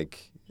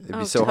 Like it'd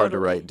be so hard to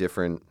write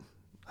different.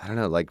 I don't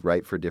know. Like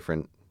write for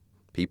different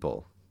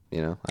people.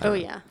 You know. I don't know.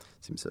 Yeah.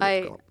 Seems so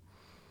difficult.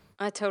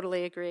 I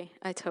totally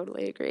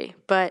agree.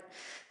 But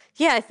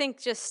yeah, I think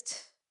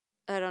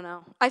I don't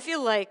know. I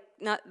feel like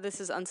this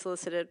is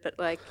unsolicited, but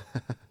like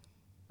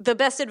the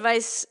best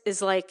advice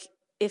is like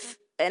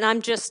and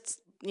I'm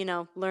just,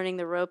 learning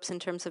the ropes in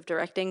terms of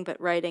directing, but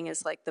writing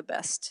is like the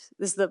best.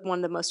 This is one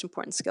of the most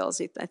important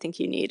skills I think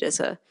you need as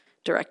a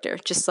director.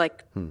 Just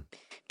like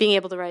being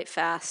able to write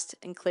fast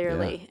and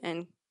clearly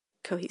and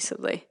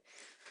cohesively.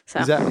 So.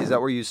 Is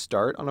that where you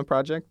start on a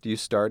project? Do you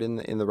start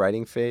in the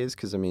writing phase?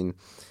 Because I mean,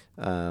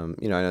 I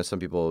know some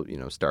people,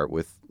 start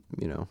with,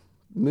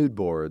 mood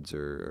boards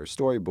or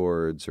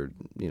storyboards or,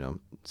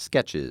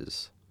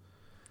 sketches.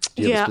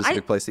 Do you have a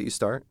specific place that you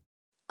start?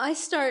 I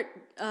start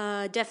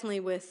definitely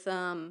with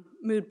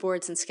mood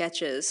boards and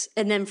sketches.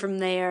 And then from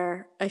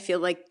there, I feel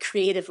like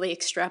creatively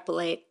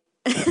extrapolate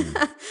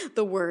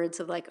the words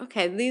of like,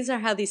 okay, these are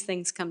how these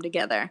things come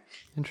together.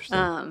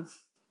 Interesting.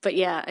 But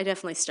yeah, I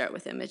definitely start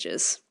with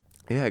images.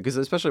 Yeah, because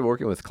especially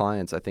working with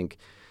clients, I think,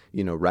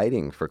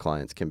 writing for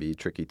clients can be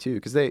tricky too,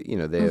 because they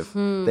have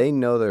they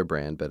know their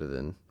brand better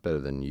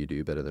than you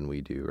do, better than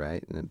we do,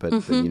 right?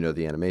 But you know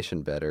the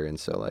animation better, and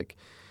so like,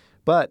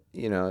 but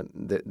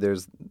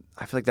there's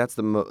I feel like that's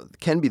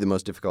can be the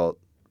most difficult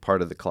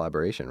part of the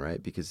collaboration,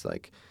 right? Because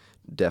like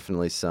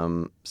definitely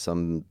some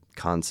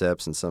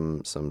concepts and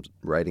some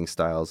writing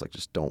styles like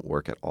just don't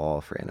work at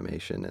all for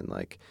animation, and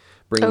like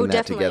bringing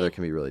that together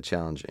can be really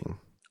challenging.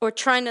 Or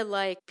trying to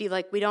like be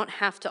like we don't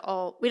have to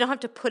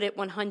put it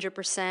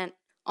 100%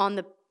 on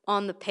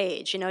the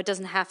page. It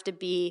doesn't have to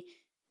be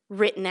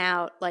written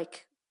out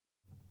like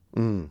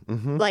trying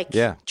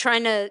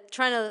to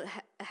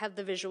have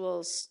the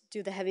visuals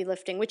do the heavy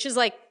lifting, which is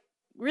like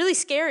really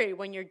scary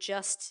when you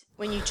just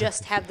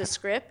have the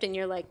script and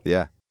you're like,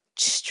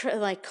 just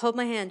hold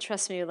my hand,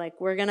 trust me, like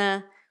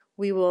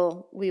we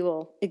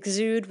will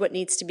exude what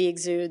needs to be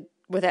exuded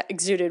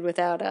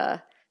without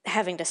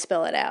having to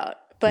spell it out.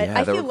 But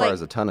I feel that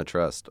requires a ton of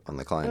trust on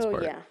the client's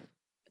part. Yeah,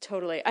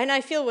 totally. And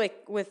I feel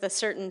like with a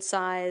certain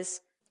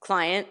size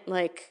client,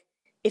 like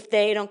if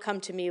they don't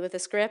come to me with a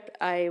script,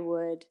 I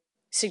would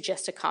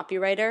suggest a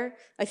copywriter.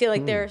 I feel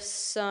like there's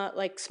some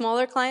like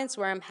smaller clients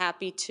where I'm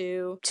happy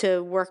to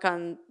work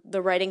on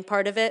the writing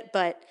part of it,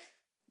 but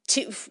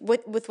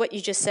with what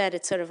you just said,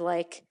 it's sort of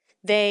like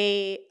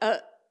a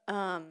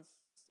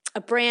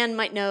brand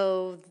might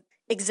know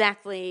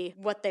exactly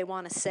what they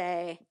want to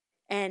say,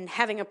 and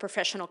having a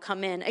professional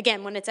come in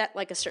again when it's at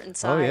like a certain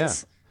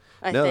size.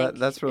 I think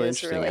that's really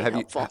interesting.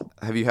 Really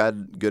have you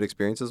had good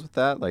experiences with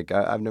that? Like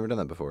I've never done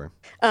that before.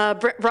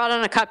 Brought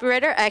on a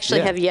copywriter. I actually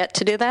have yet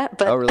to do that,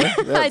 but oh really?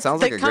 Yeah, it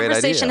sounds like a great idea. The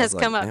conversation has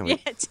come up. Yeah,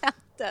 it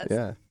does.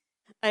 Yeah,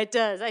 it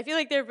does. I feel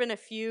like there have been a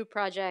few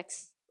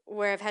projects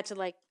where I've had to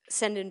like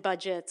send in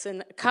budgets,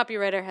 and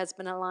copywriter has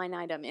been a line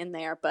item in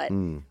there, but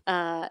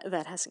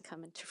that hasn't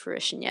come into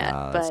fruition yet.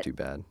 That's too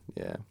bad.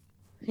 Yeah.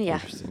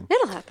 Yeah,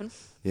 it'll happen.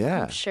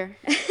 Yeah, I'm sure.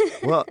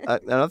 Well,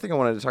 another thing I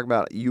wanted to talk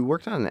about, you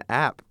worked on an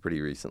app pretty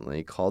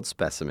recently called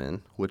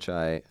Specimen, which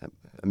I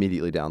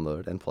immediately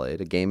downloaded and played,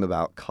 a game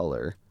about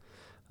color.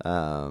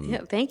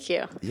 Yeah, thank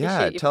you.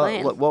 Yeah,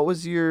 what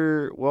was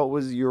your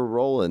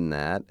role in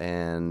that?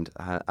 And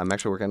I'm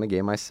actually working on a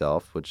game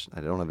myself, which I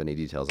don't have any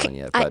details on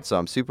yet, but so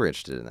I'm super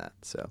interested in that.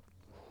 So,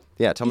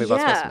 yeah, tell me about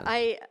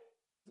Specimen.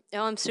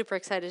 I'm super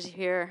excited to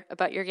hear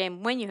about your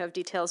game when you have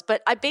details.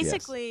 But I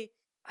basically. Yes.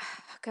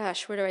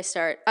 Gosh, where do I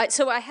start?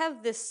 So I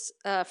have this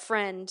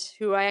friend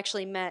who I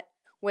actually met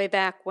way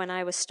back when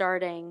I was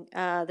starting.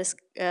 This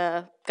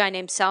guy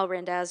named Sal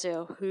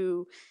Randazzo,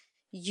 who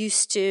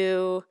used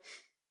to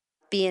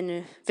be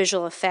in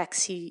visual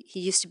effects. He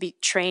used to be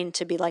trained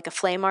to be like a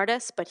flame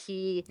artist, but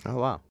he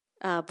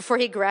before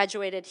he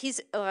graduated,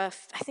 he's I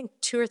think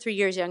 2 or 3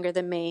 years younger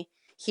than me.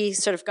 He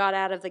sort of got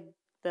out of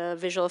the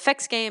visual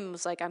effects game and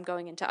was like, I'm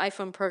going into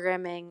iPhone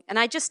programming, and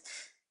I just.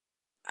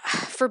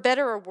 For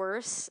better or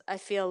worse, I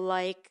feel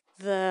like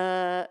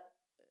the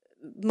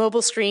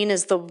mobile screen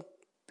is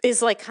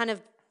like kind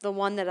of the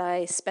one that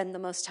I spend the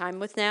most time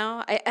with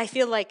now. I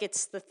feel like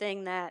it's the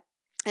thing that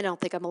I don't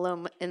think I'm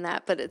alone in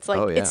that, but it's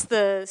like it's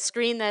the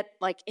screen that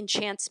like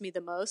enchants me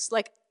the most.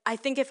 Like I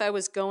think if I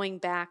was going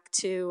back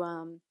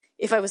to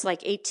if I was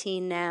like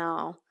 18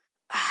 now,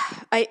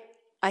 I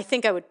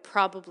think I would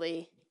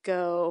probably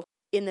go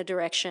in the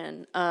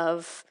direction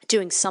of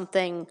doing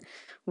something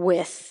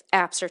with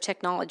apps or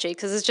technology,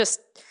 because it's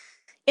just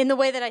in the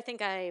way that I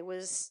think I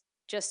was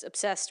just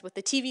obsessed with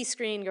the TV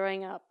screen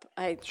growing up.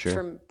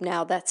 From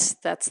now that's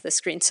the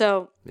screen.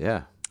 So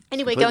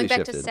anyway, going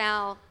back to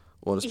Sal.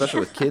 Well, especially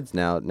with kids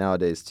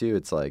nowadays too,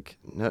 it's like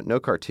no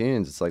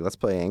cartoons. It's like let's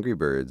play Angry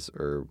Birds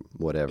or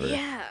whatever.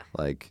 Yeah.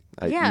 Like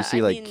you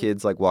see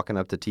kids like walking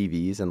up to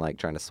TVs and like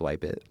trying to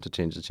swipe it to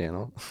change the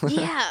channel.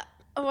 Yeah.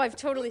 Oh, I've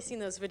totally seen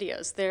those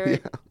videos.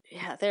 They're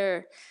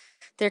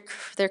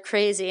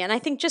crazy. And I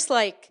think just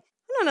like,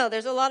 I don't know,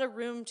 there's a lot of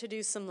room to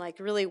do some like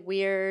really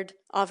weird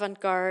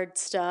avant-garde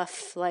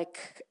stuff.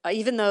 Like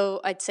even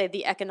though I'd say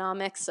the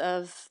economics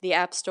of the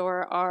App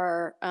Store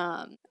are,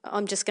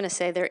 I'm just going to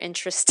say they're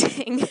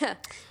interesting. They're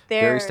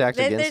very stacked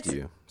against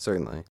you,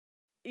 certainly.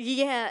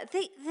 Yeah,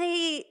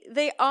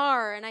 they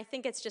are. And I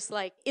think it's just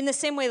like in the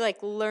same way,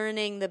 like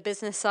learning the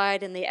business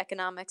side and the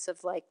economics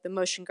of like the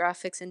motion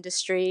graphics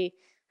industry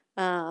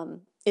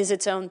is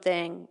its own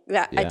thing.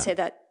 I'd say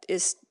that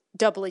is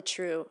doubly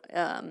true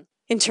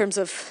in terms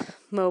of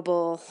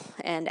mobile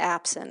and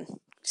apps and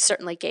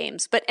certainly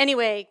games. But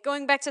anyway,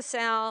 going back to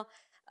Sal,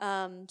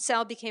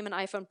 Sal became an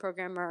iPhone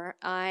programmer.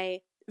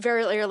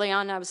 Very early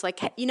on, I was like,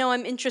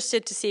 I'm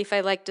interested to see if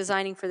I like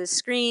designing for this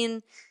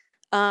screen.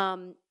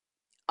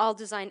 I'll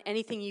design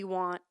anything you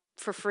want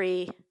for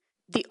free.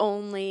 the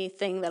only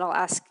thing that I'll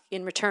ask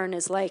in return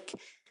is like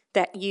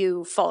that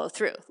you follow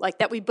through, like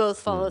that we both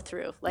follow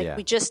through. Like Yeah.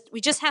 we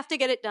just have to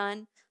get it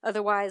done.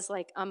 Otherwise,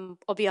 like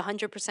I'll be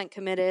 100%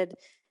 committed,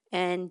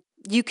 and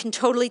you can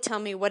totally tell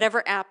me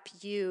whatever app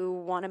you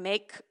want to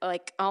make,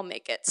 like I'll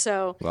make it.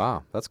 So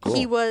Wow, that's cool.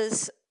 he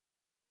was,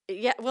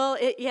 yeah, well,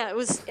 it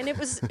was, and it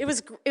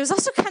was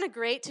also kind of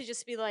great to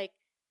just be like,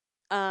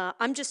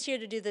 I'm just here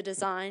to do the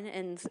design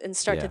and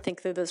start to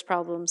think through those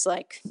problems.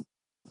 Like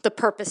the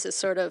purpose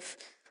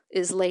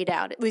is laid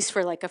out, at least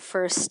for like a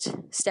first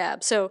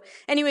stab. So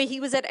anyway, he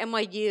was at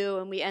NYU,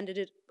 and we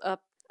ended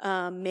up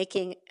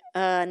making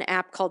an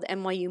app called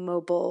NYU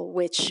Mobile,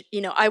 which,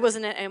 I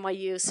wasn't at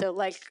NYU, so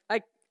like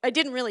I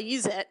didn't really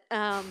use it,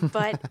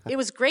 but it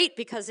was great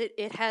because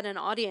it had an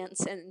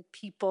audience and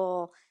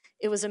people.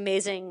 It was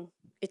amazing.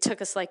 It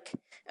took us like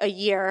a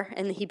year,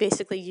 and he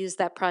basically used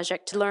that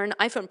project to learn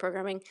iPhone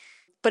programming.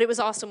 But it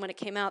was awesome when it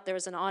came out. There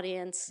was an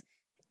audience,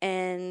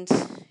 and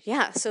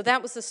so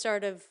that was the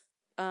start of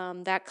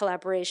that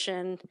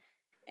collaboration.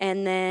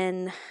 And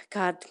then,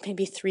 God,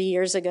 maybe 3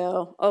 years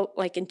ago,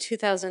 like in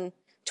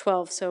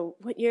 2012. So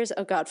what years?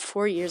 Oh God,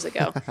 4 years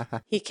ago,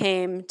 he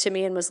came to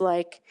me and was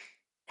like,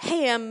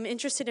 "Hey, I'm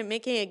interested in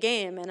making a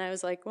game." And I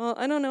was like, "Well,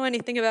 I don't know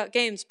anything about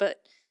games, but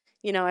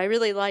I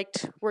really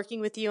liked working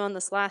with you on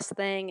this last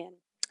thing, and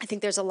I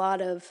think there's a lot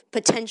of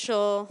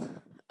potential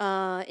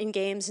in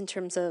games in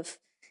terms of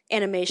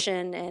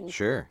animation and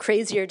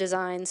crazier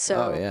design.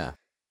 So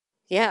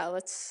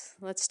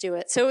let's do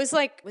it." So it was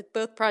like with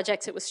both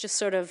projects, it was just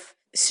sort of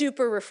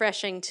super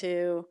refreshing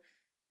to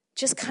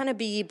just kind of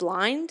be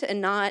blind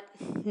and not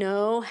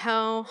know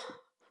how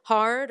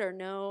hard or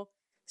know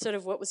sort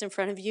of what was in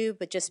front of you,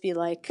 but just be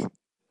like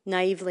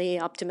naively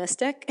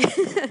optimistic.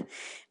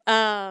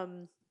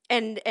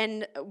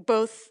 And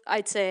both,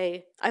 I'd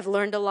say I've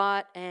learned a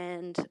lot,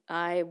 and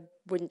I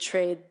wouldn't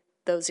trade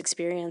those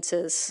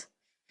experiences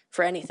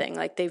for anything.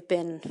 Like they've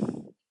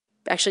been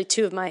actually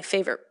two of my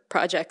favorite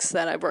projects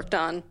that I've worked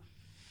on.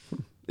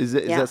 Is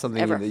that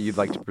something that you'd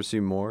like to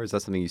pursue more? Is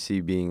that something you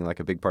see being like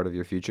a big part of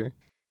your future?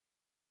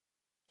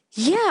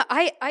 Yeah,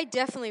 I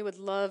definitely would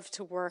love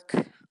to work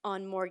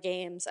on more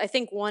games. I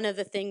think one of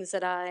the things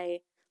that I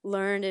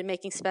learned in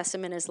making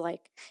Specimen is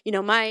like,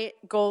 my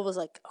goal was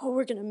like,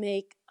 we're going to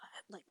make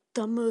like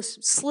the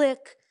most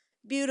slick,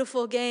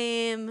 beautiful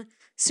game,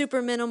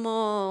 super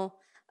minimal,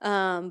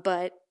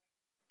 but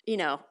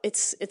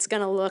it's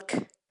going to look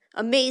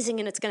amazing,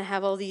 and it's going to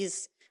have all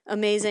these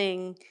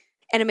amazing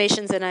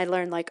animations. And I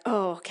learned like,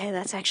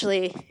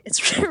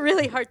 it's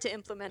really hard to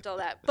implement all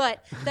that.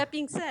 But that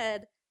being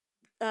said,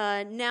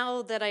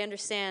 now that I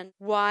understand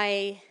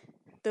why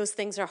those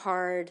things are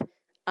hard,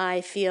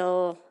 I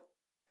feel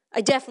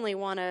I definitely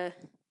want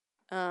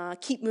to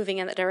keep moving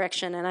in that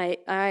direction. And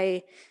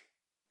I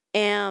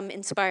am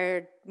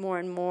inspired more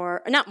and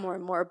more, not more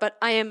and more, but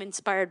I am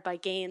inspired by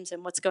games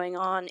and what's going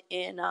on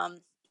in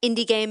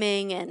indie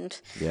gaming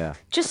and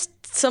just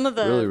some of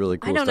the really, really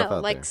cool stuff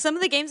out like there. some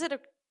of the games that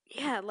are,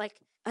 like,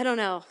 I don't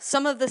know,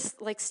 some of this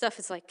like stuff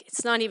is like,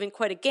 it's not even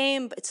quite a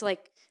game, but it's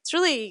like, it's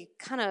really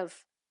kind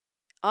of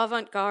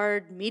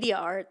avant-garde media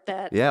art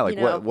that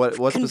what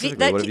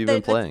specifically what have you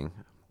been playing?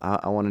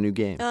 I want a new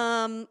game.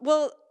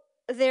 Well,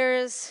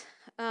 there's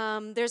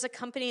a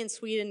company in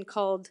Sweden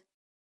called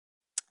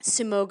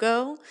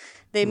Simogo.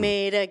 They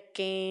made a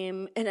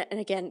game, and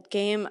again,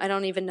 I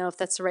don't even know if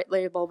that's the right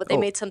label, but they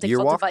made something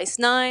called Device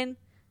 9.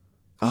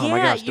 Oh my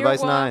gosh,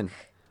 Device 9.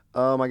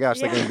 Oh my gosh,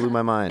 that game blew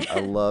my mind.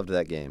 I loved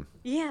that game.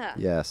 Yeah.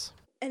 Yes.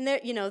 And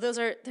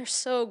they're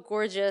so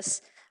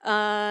gorgeous.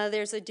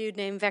 There's a dude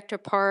named Vector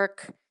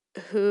Park,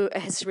 who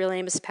his real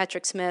name is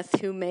Patrick Smith,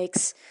 who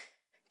makes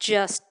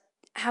just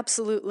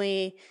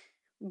absolutely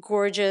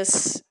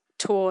gorgeous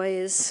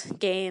toys,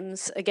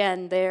 games.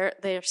 Again,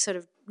 they're sort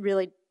of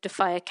really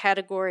defy a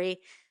category.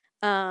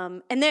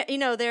 And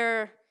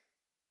they're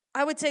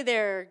I would say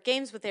they're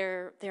games with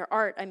their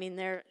art. I mean,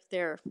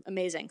 they're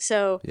amazing.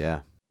 So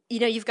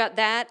you've got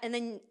that, and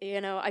then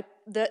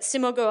the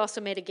Simogo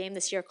also made a game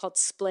this year called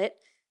Split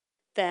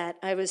that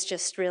I was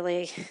just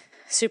really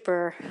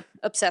super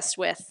obsessed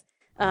with.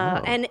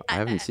 And I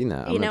haven't seen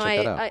that. I'm gonna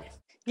check that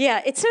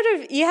out. It's sort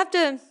of, you have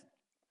to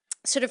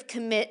sort of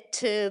commit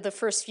to the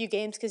first few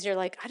games because you're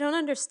like, I don't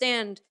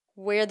understand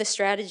where the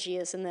strategy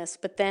is in this,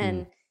 but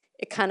then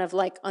it kind of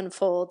like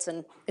unfolds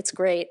and it's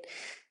great.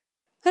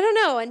 I don't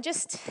know, and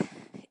just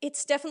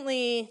it's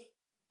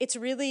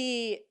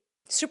really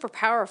super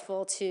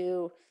powerful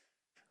to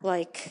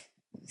like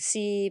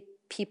see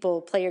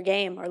people play your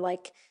game or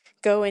like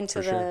go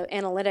into the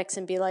analytics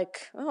and be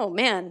like, oh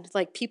man,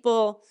 like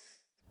people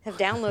have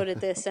downloaded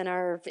this and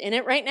are in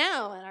it right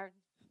now and are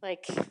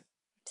like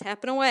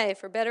tapping away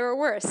for better or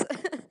worse.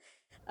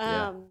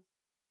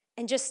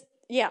 And just,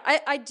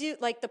 I do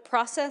like the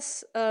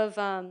process of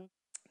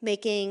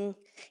making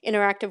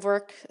interactive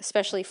work,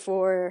 especially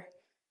for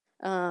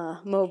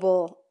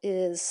mobile,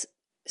 can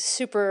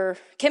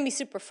be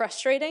super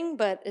frustrating,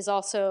 but is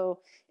also,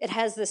 it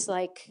has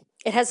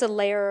a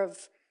layer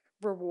of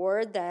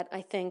reward that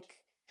I think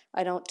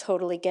I don't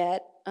totally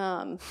get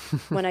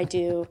when I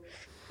do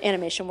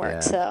animation work. Yeah.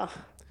 So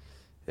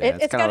Yeah, it's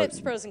kinda got like-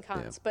 its pros and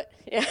cons, yeah. but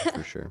yeah.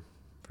 For sure.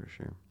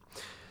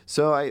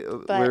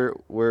 So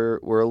But- we're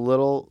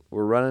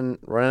running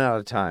out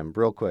of time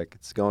real quick.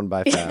 It's going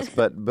by fast.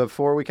 But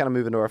before we kind of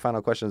move into our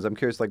final questions, I'm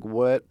curious, like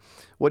what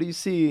do you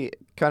see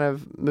kind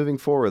of moving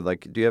forward?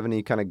 Like, do you have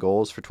any kind of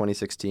goals for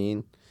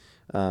 2016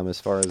 as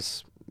far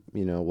as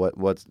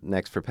what's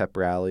next for Pep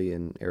Rally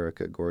and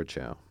Erica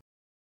Gorochow?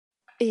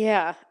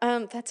 Yeah,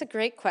 that's a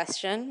great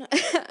question.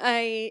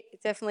 I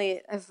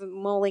definitely have been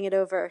mulling it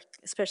over,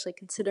 especially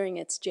considering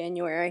it's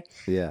January.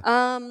 Yeah.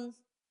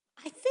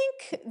 I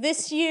think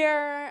this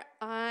year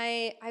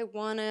I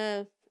want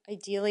to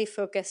ideally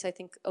focus, I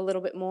think, a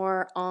little bit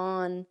more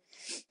on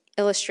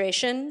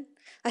illustration.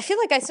 I feel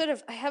like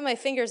I have my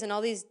fingers in all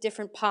these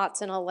different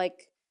pots, and I'll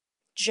like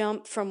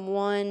jump from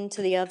one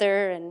to the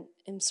other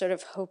and sort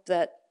of hope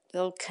that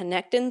they'll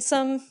connect in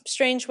some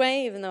strange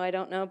way, even though I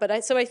don't know. But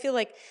I feel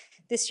like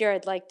this year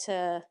I'd like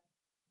to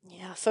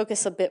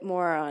focus a bit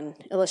more on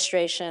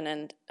illustration,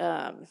 and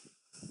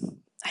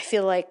I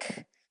feel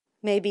like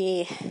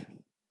maybe,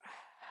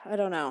 I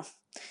don't know,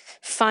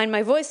 find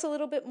my voice a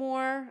little bit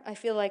more. I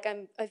feel like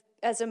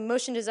as a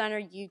motion designer,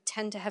 you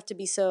tend to have to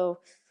be so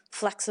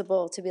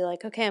flexible to be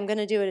like, okay, I'm going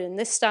to do it in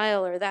this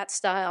style or that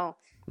style.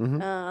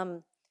 Mm-hmm.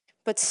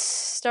 But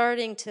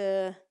starting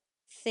to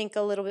think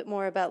a little bit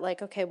more about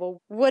like, okay, well,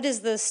 what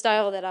is the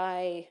style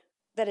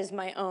that is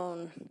my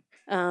own?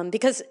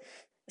 Because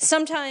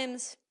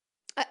sometimes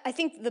I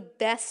think the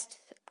best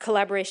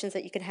collaborations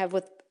that you can have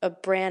with a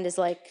brand is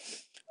like,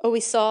 oh, we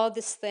saw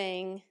this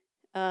thing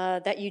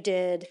that you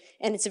did,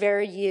 and it's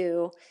very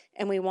you,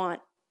 and we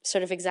want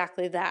sort of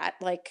exactly that.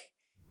 Like,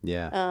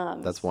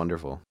 that's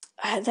wonderful.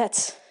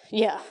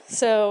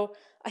 So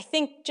I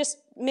think just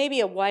maybe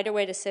a wider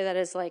way to say that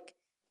is like,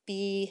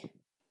 be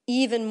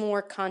even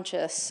more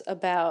conscious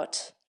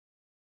about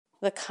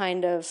the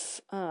kind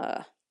of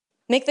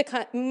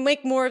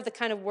make more of the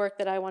kind of work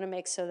that I want to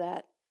make, so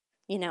that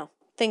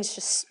things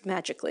just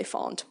magically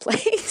fall into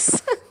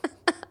place.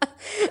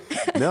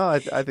 No, I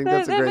think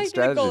that's a great strategy. That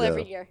might be a goal though.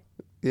 every year.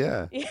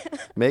 Yeah.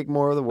 Make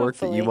more of the work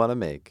that you Hopefully. want to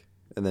make,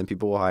 and then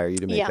people will hire you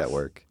to make that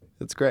work.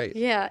 It's great.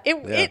 Yeah.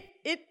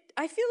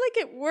 I feel like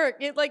it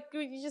worked. It, like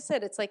you just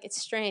said, it's like it's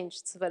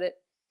strange, but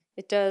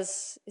it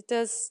does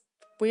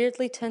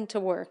weirdly tend to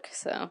work.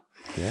 So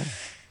Yeah.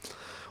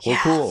 Well,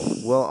 cool.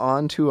 Well,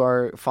 on to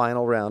our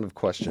final round of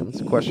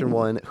questions. Question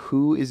 1: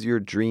 who is your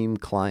dream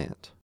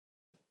client?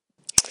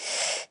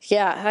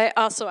 Yeah,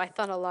 I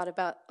thought a lot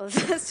about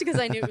this because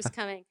I knew it was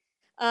coming.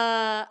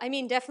 I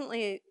mean,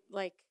 definitely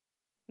like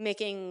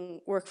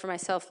making work for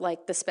myself,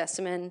 like the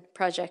Specimen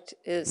project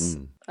is,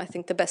 I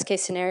think, the best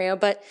case scenario.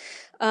 But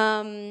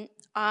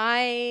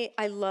I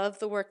love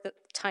the work that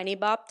Tiny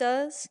Bop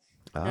does.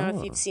 I don't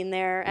know if you've seen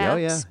their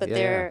apps, but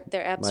they're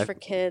apps for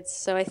kids.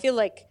 So I feel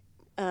like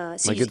my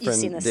good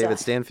friend David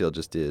Stanfield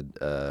just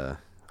did. I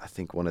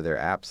think one of their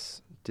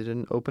apps did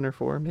an opener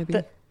for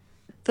maybe.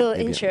 The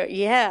intro,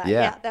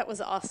 yeah, that was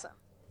awesome.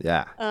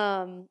 Yeah.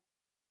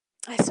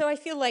 So I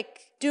feel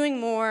like doing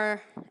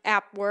more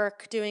app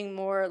work, doing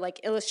more like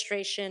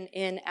illustration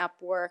in app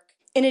work,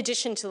 in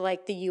addition to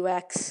like the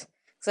UX,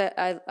 because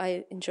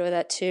I enjoy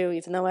that too,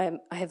 even though I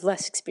have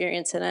less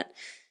experience in it.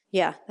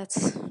 Yeah,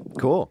 that's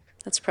cool.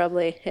 That's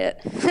probably it.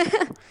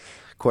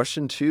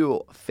 Question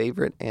 2: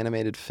 favorite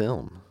animated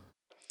film?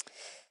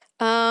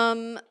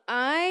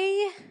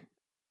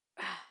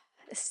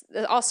 It's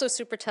also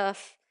super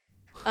tough.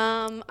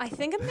 I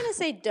think I'm gonna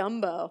say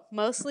Dumbo,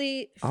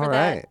 mostly for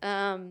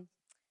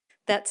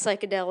that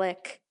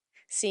psychedelic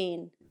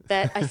scene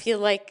that I feel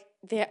like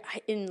they're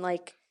in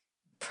like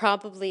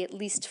probably at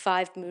least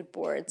 5 mood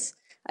boards.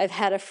 I've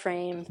had a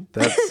frame.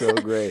 That's so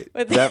great.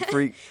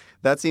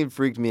 That scene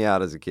freaked me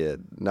out as a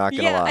kid. Not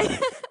gonna lie.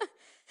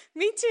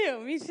 Me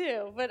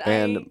too. But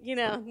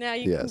now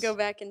you can go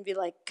back and be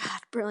like, God,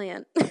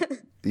 brilliant.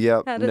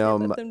 Yep. How did they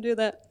let them do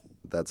that?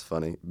 That's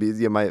funny.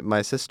 Yeah,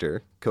 my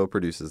sister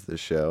co-produces this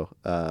show.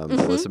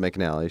 Melissa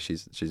McNally.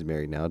 She's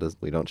married now.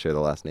 We don't share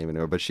the last name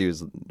anymore. But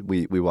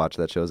we watched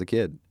that show as a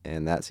kid,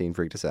 and that scene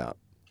freaked us out.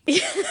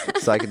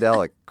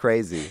 Psychedelic,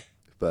 crazy.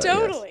 But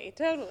totally.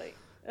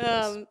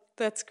 Yes.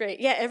 That's great.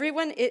 Yeah,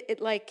 everyone. It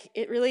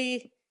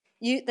really.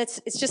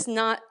 It's just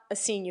not a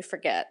scene you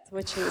forget,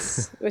 which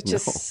is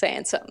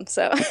saying something.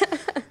 So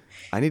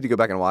I need to go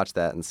back and watch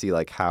that and see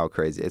like how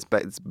crazy it's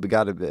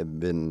got to have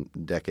been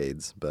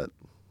decades, but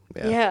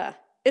yeah,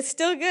 it's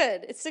still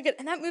good.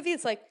 And that movie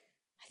is like,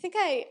 I think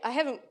I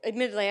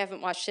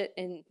haven't watched it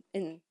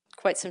in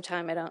quite some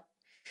time.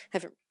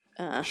 Haven't.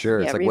 Sure,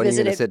 it's like, when are you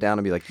gonna sit down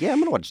and be like, yeah, I'm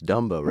gonna watch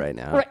Dumbo right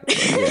now? Right.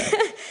 But,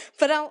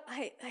 but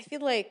I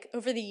feel like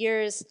over the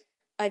years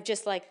I've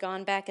just like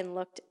gone back and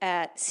looked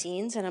at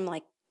scenes, and I'm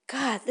like,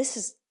 God, this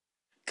is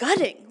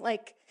gutting.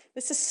 Like,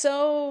 this is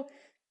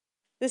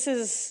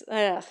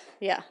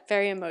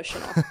very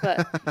emotional.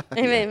 But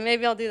anyway,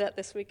 maybe I'll do that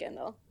this weekend.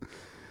 I'll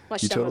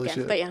watch Dumbo totally again.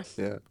 should.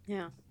 But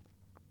yeah.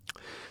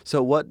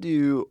 So what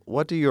do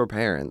your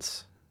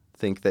parents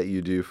think that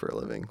you do for a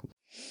living?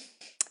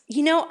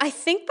 I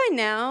think by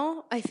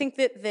now,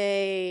 that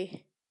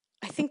they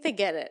I think they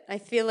get it. I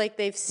feel like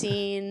they've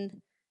seen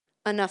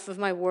enough of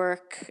my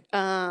work.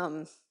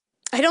 I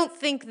don't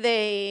think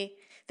they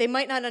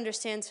might not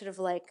understand sort of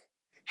like,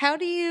 how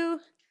do you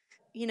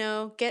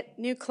get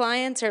new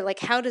clients, or like,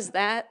 how does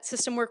that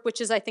system work?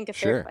 Which is, I think, a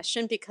fair Sure.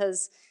 question,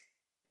 because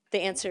the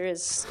answer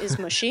is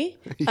mushy.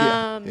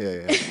 Yeah.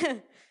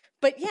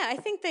 But yeah, I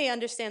think they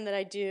understand that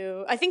I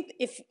do. I think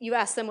if you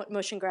ask them what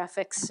motion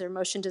graphics or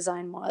motion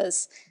design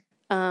was,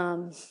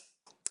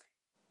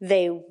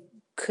 they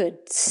could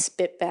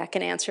spit back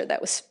an answer that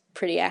was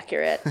pretty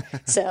accurate.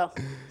 So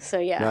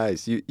yeah.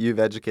 Nice. You've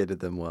educated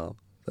them well.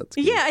 That's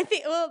good. Yeah, I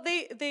think. Well,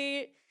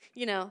 they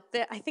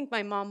I think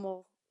my mom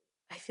will.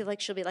 I feel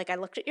like she'll be like, I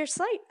looked at your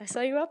site. I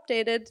saw you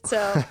updated.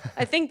 So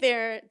I think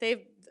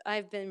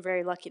I've been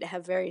very lucky to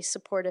have very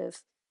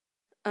supportive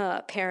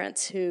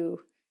parents who,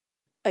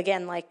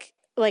 again, like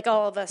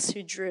all of us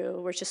who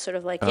drew, were just sort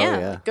of like,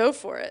 like, go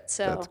for it.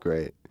 So that's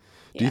great.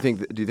 Do you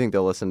think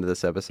they'll listen to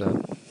this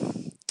episode?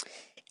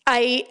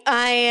 I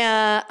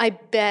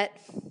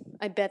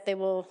bet they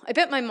will. I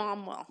bet my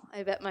mom will.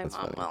 That's mom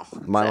funny. will.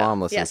 My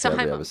mom listens to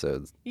every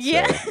episode.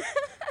 Yeah.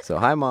 So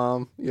hi,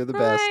 Mom. You're the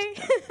best.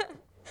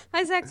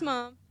 Hi, Zach's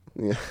mom.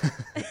 Yeah.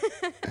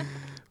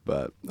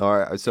 But all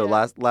right. So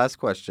last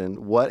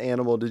question. What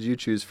animal did you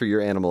choose for your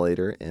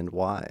Animalator, and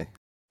why?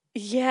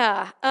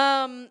 Yeah.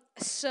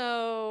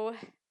 So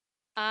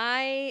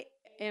I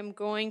am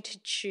going to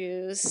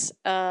choose.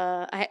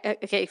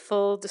 Okay.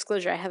 Full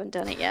disclosure, I haven't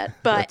done it yet,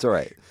 but that's all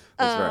right.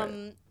 That's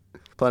right.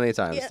 Plenty of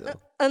time still.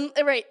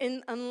 Right.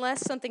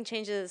 Unless something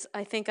changes,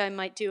 I think I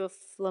might do a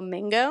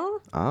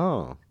flamingo.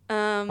 Oh.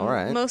 All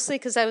right. Mostly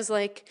because I was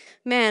like,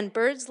 man,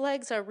 birds'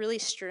 legs are really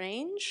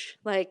strange.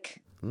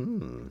 Like,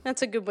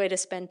 that's a good way to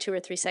spend 2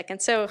 or 3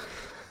 seconds. So,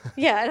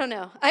 yeah, I don't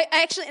know. I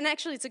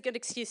actually, it's a good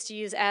excuse to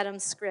use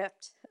Adam's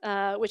script,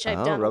 which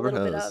I've done a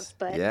little bit of.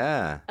 But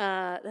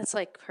that's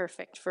like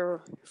perfect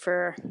for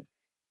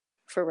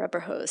Rubber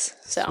Hose.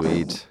 So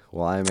sweet.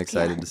 Well, I'm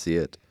excited to see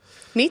it.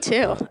 Me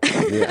too.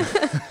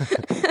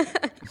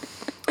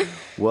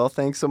 Well,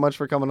 thanks so much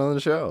for coming on the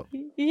show.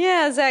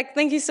 Yeah, Zach,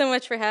 thank you so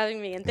much for having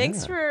me, and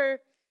thanks for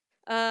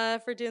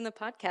doing the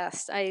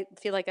podcast. I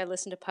feel like I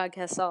listen to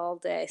podcasts all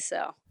day,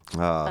 so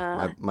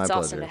my it's pleasure.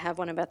 awesome to have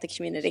one about the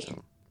community.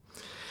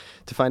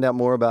 To find out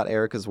more about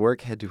Erica's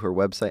work, head to her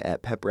website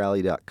at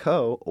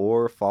peprally.co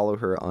or follow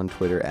her on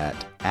Twitter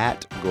at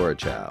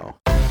Gorichow.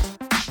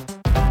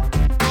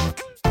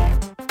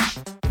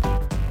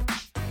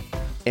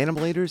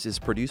 Animalators is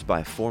produced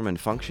by Form and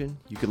Function.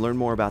 You can learn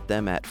more about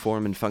them at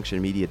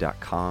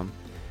formandfunctionmedia.com.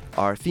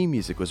 Our theme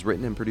music was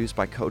written and produced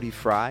by Cody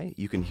Fry.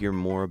 You can hear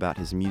more about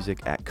his music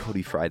at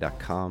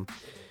codyfry.com.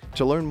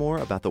 To learn more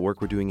about the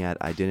work we're doing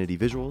at Identity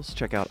Visuals,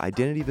 check out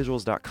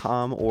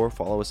identityvisuals.com or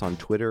follow us on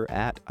Twitter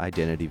at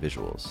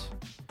identityvisuals.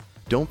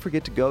 Don't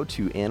forget to go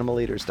to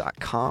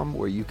animalators.com,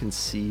 where you can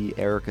see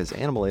Erica's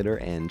Animalator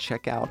and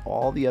check out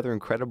all the other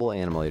incredible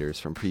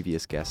Animalators from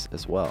previous guests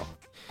as well.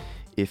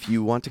 If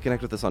you want to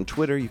connect with us on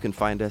Twitter, you can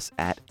find us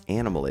at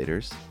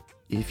Animalators.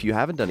 If you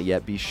haven't done it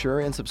yet, be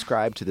sure and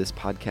subscribe to this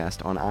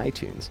podcast on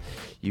iTunes.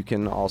 You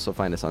can also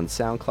find us on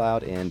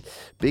SoundCloud, and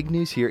big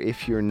news here,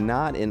 if you're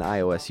not an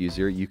iOS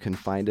user, you can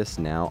find us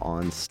now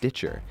on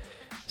Stitcher.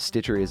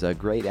 Stitcher is a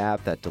great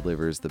app that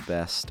delivers the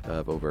best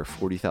of over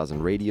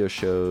 40,000 radio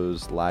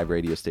shows, live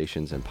radio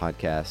stations, and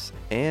podcasts,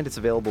 and it's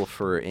available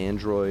for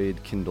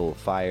Android, Kindle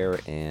Fire,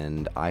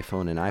 and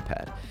iPhone and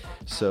iPad.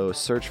 So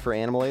search for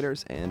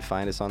Animalators and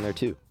find us on there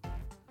too.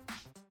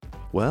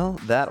 Well,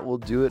 that will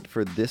do it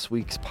for this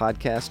week's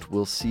podcast.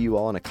 We'll see you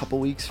all in a couple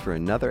weeks for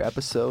another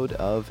episode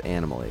of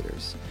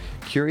Animalators,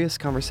 curious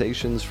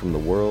conversations from the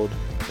world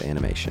of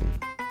animation.